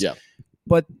Flores. Yeah.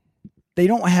 But they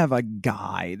don't have a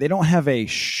guy. They don't have a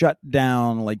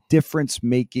shutdown, like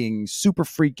difference-making, super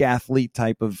freak athlete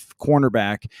type of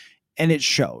cornerback. And it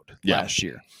showed last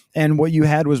year. And what you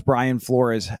had was Brian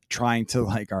Flores trying to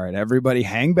all right, everybody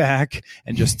hang back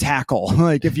and just tackle,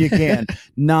 like if you can,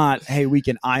 not, hey, we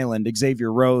can island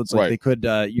Xavier Rhodes like they could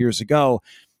years ago.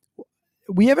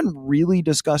 We haven't really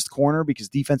discussed corner because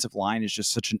defensive line is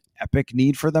just such an epic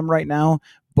need for them right now.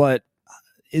 But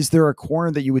is there a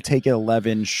corner that you would take at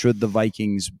 11 should the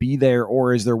Vikings be there?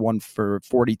 Or is there one for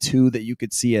 42 that you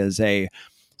could see as a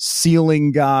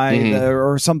ceiling guy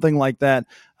or something like that?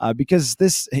 Because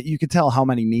you could tell how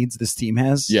many needs this team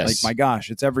has. Yes. Like, my gosh,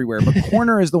 it's everywhere. But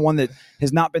corner is the one that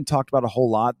has not been talked about a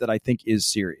whole lot that I think is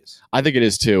serious. I think it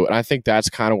is too. And I think that's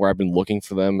kind of where I've been looking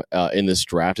for them in this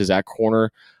draft is at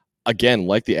corner. Again,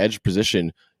 like the edge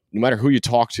position, no matter who you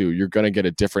talk to, you're going to get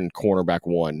a different cornerback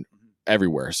one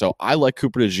everywhere. So I like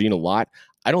Cooper DeJean a lot.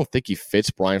 I don't think he fits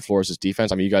Brian Flores'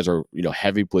 defense. I mean, you guys are,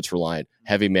 heavy blitz reliant,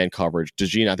 heavy man coverage.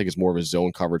 DeJean, I think, is more of a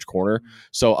zone coverage corner.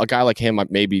 So a guy like him,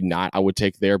 maybe not, I would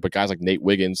take there. But guys like Nate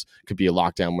Wiggins could be a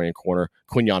lockdown man corner.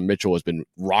 Quinyon Mitchell has been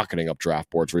rocketing up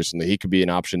draft boards recently. He could be an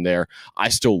option there. I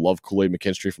still love Kool-Aid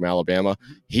McKinstry from Alabama.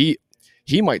 He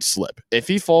might slip. If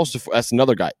he falls to, that's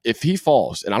another guy. If he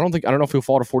falls, and I don't know if he'll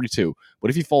fall to 42,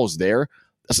 but if he falls there,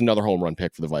 that's another home run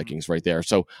pick for the Vikings right there.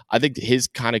 So I think his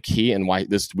kind of key and why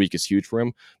this week is huge for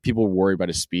him, people worry about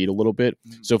his speed a little bit.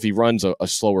 So if he runs a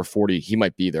slower 40, he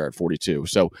might be there at 42.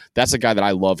 So that's a guy that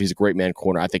I love. He's a great man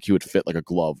corner. I think he would fit like a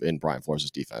glove in Brian Flores'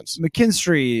 defense.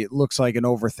 McKinstry looks like an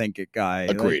overthink it guy.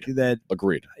 Agreed.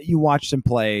 Agreed. You watched him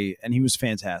play, and he was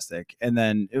fantastic. And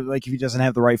then, if he doesn't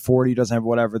have the right 40, doesn't have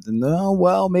whatever, then,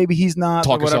 maybe he's not.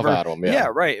 Talk yourself out of him, yeah,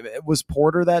 right. Was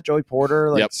Porter that? Joey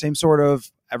Porter? Same sort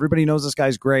of, everybody knows this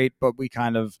guy's great, but we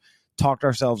kind of talked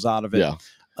ourselves out of it. Yeah.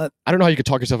 I don't know how you could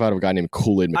talk yourself out of a guy named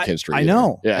Kool-Aid McKinstry. I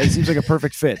know. Yeah. It seems like a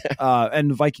perfect fit.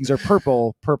 And the Vikings are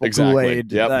purple exactly.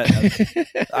 Kool-Aid.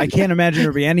 Yep. I can't imagine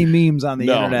there'd be any memes on the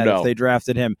internet if they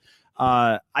drafted him.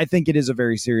 I think it is a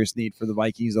very serious need for the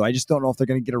Vikings, though. I just don't know if they're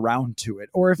going to get around to it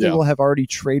or if they will have already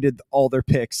traded all their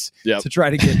picks to try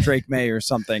to get Drake May or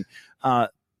something. Let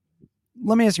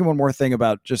me ask you one more thing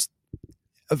about just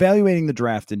evaluating the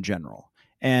draft in general.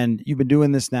 And you've been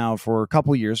doing this now for a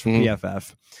couple years for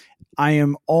PFF. I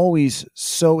am always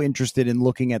so interested in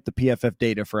looking at the PFF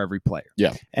data for every player.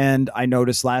 Yeah. And I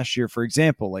noticed last year, for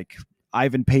example, like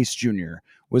Ivan Pace Jr.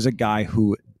 was a guy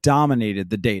who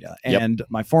dominated the data. And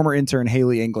my former intern,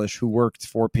 Haley English, who worked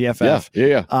for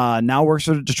PFF, now works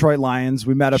for the Detroit Lions.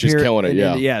 We met up here. She's killing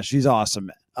it, yeah, she's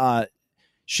awesome.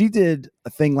 She did a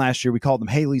thing last year. We called them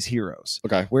Haley's Heroes.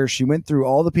 Okay. Where she went through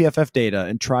all the PFF data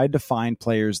and tried to find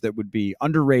players that would be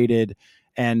underrated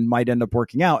and might end up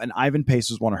working out. And Ivan Pace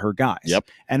was one of her guys. Yep.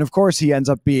 And of course, he ends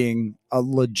up being a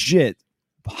legit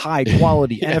high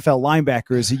quality NFL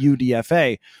linebacker as a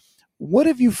UDFA. What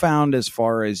have you found as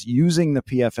far as using the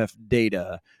PFF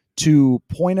data to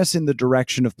point us in the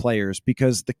direction of players,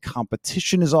 because the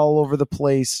competition is all over the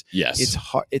place? Yes. It's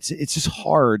hard. It's just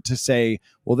hard to say,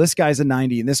 well, this guy's a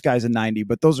 90 and this guy's a 90,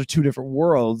 but those are two different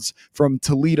worlds from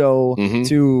Toledo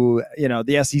to,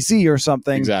 the SEC or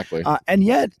something. Exactly. And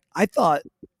yet I thought,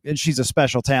 and she's a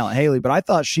special talent, Haley, but I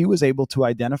thought she was able to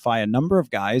identify a number of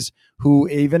guys who,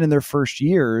 even in their first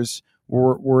years,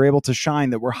 were able to shine,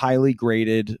 that were highly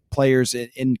graded players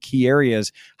in key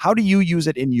areas. How do you use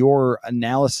it in your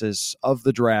analysis of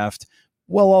the draft,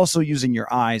 while also using your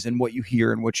eyes and what you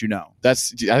hear and what you know? I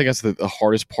think that's the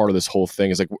hardest part of this whole thing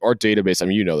is like our database. I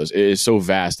mean, this, it is so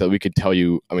vast that we could tell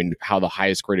you, how the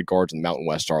highest graded guards in the Mountain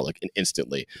West are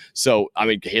instantly. So,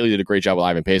 Haley did a great job with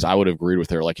Ivan Pace. I would have agreed with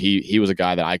her. Like he was a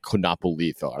guy that I could not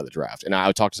believe fell out of the draft. And I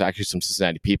would talk to actually some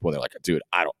Cincinnati people and they're like, dude,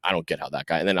 I don't get how that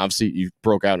guy. And then obviously you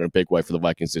broke out in a big way for the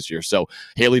Vikings this year. So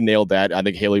Haley nailed that. I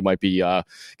think Haley might be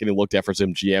getting looked at for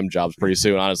some GM jobs pretty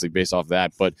soon, honestly, based off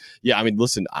that. But yeah,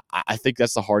 listen, I think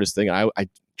that's the hardest thing.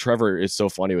 Trevor is so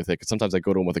funny with it because sometimes I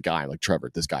go to him with a guy. I'm like,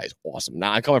 Trevor, this guy is awesome.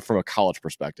 Now I'm coming from a college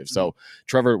perspective. So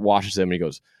Trevor watches him and he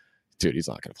goes, dude, he's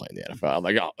not going to play in the NFL. I'm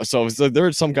like, oh. So there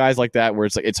are some guys like that where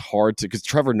it's like, it's hard to, because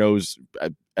Trevor knows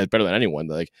better than anyone,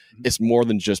 like it's more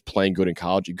than just playing good in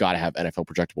college. You got to have NFL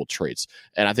projectable traits.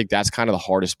 And I think that's kind of the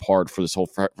hardest part for this whole,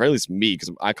 for at least me, because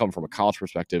I come from a college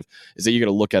perspective, is that you're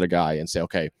going to look at a guy and say,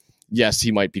 okay, yes,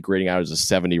 he might be grading out as a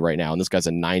 70 right now, and this guy's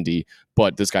a 90.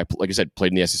 But this guy, like I said,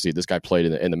 played in the SEC. This guy played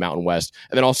in the Mountain West.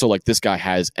 And then also, like, this guy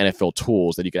has NFL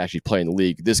tools that he could actually play in the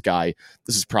league. This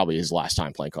is probably his last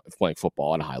time playing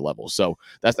football at a high level. So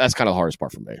that's kind of the hardest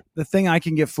part for me. The thing I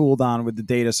can get fooled on with the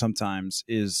data sometimes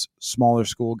is smaller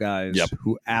school guys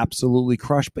who absolutely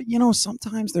crush. But,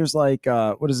 sometimes there's like,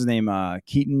 what is his name?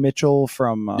 Keaton Mitchell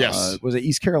from, was it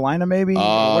East Carolina maybe?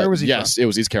 Where was he from? Yes, it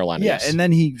was East Carolina. Yeah, yes. and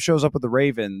then he shows up with the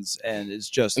Ravens and is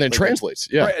just... And then translates,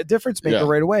 a difference maker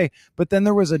right away. But then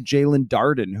there was a Jalen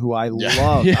Darden who I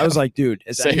loved. I was like, dude,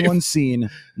 has anyone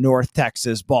seen North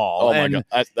Texas ball? Oh, my God.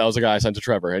 That was a guy I sent to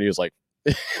Trevor, and he was like,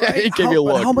 he gave me a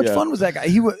look. How much fun was that guy?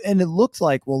 And it looked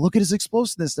like, well, look at his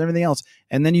explosiveness and everything else.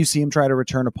 And then you see him try to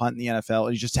return a punt in the NFL,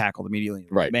 and he just tackled immediately.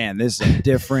 Right. Man, this is a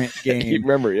different game. You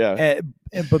remember, yeah.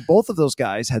 But both of those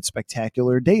guys had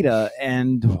spectacular data.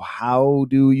 And how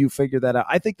do you figure that out?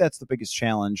 I think that's the biggest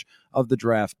challenge of the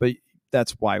draft, but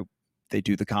that's why they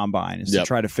do the combine is to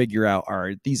try to figure out,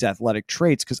 are these athletic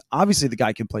traits? Because obviously the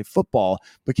guy can play football,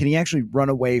 but can he actually run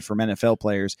away from NFL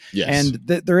players? Yes. And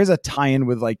there is a tie-in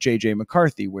with like JJ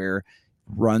McCarthy where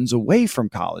runs away from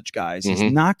college guys. He's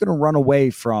not going to run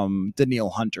away from Danielle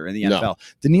Hunter in the NFL. No.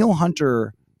 Danielle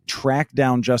Hunter tracked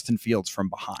down Justin Fields from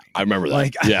behind. I remember that.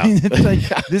 Like, I mean, it's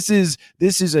like, this is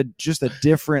just a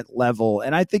different level.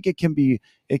 And I think it can be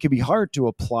hard to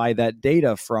apply that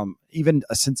data from even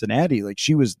a Cincinnati. Like,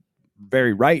 she was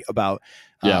very right about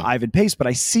Ivan Pace, but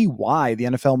I see why the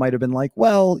NFL might have been like,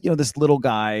 well, this little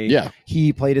guy,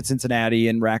 he played at Cincinnati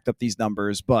and racked up these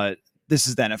numbers, but this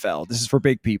is the NFL. This is for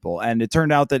big people. And it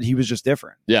turned out that he was just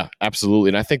different. Yeah, absolutely.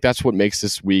 And I think that's what makes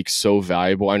this week so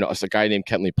valuable. I know it's a guy named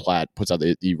Kentley Platt puts out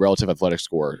the relative athletic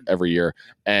score every year.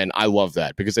 And I love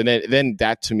that because then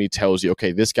that to me tells you,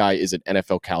 okay, this guy is an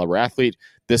NFL caliber athlete.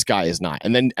 This guy is not.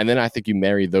 And then I think you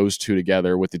marry those two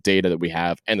together with the data that we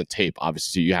have and the tape.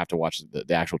 Obviously, you have to watch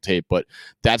the actual tape. But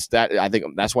I think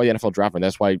that's why the NFL draft, and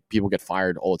that's why people get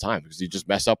fired all the time because you just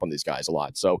mess up on these guys a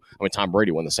lot. So, I mean, Tom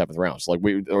Brady won the 7th round. So,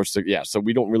 so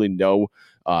we don't really know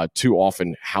too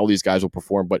often how these guys will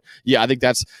perform. But, yeah, I think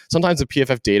that's sometimes the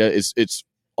PFF data it's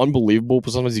unbelievable,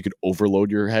 but sometimes you could overload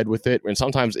your head with it, and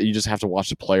sometimes you just have to watch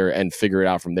the player and figure it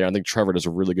out from there. I think Trevor does a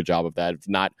really good job of that, of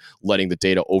not letting the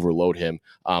data overload him.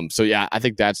 So yeah, I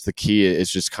think that's the key,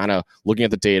 is just kind of looking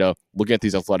at the data, looking at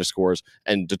these athletic scores,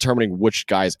 and determining which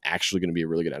guy is actually going to be a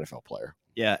really good NFL player.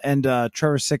 Yeah, and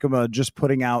Trevor Sikkema just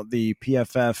putting out the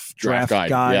PFF draft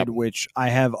guide, which I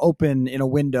have open in a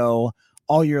window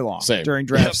all year long during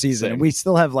draft season. And we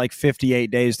still have like 58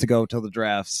 days to go till the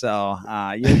draft. So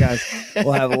you guys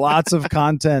will have lots of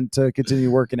content to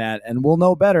continue working at, and we'll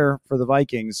know better for the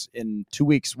Vikings in 2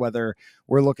 weeks, whether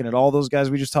we're looking at all those guys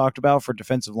we just talked about for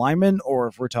defensive linemen, or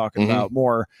if we're talking about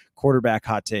more quarterback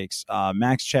hot takes.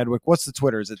 Max Chadwick, what's the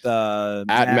Twitter? Is it the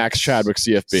at Max Chadwick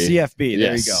CFB? CFB.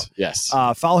 There you go. Yes.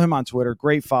 Follow him on Twitter.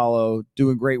 Great follow.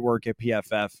 Doing great work at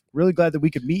PFF. Really glad that we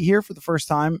could meet here for the first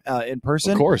time in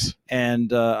person. Of course.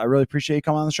 And I really appreciate you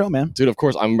coming on the show, man. Dude, of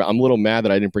course. I'm a little mad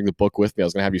that I didn't bring the book with me. I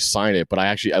was gonna have you sign it, but I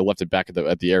left it back at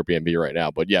the Airbnb right now.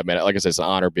 But yeah, man, like I said, it's an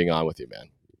honor being on with you, man.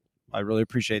 I really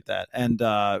appreciate that. And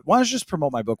why don't you just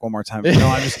promote my book one more time? No,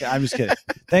 I'm just kidding.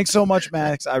 Thanks so much,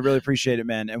 Max. I really appreciate it,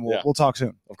 man. And we'll talk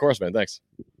soon. Of course, man. Thanks.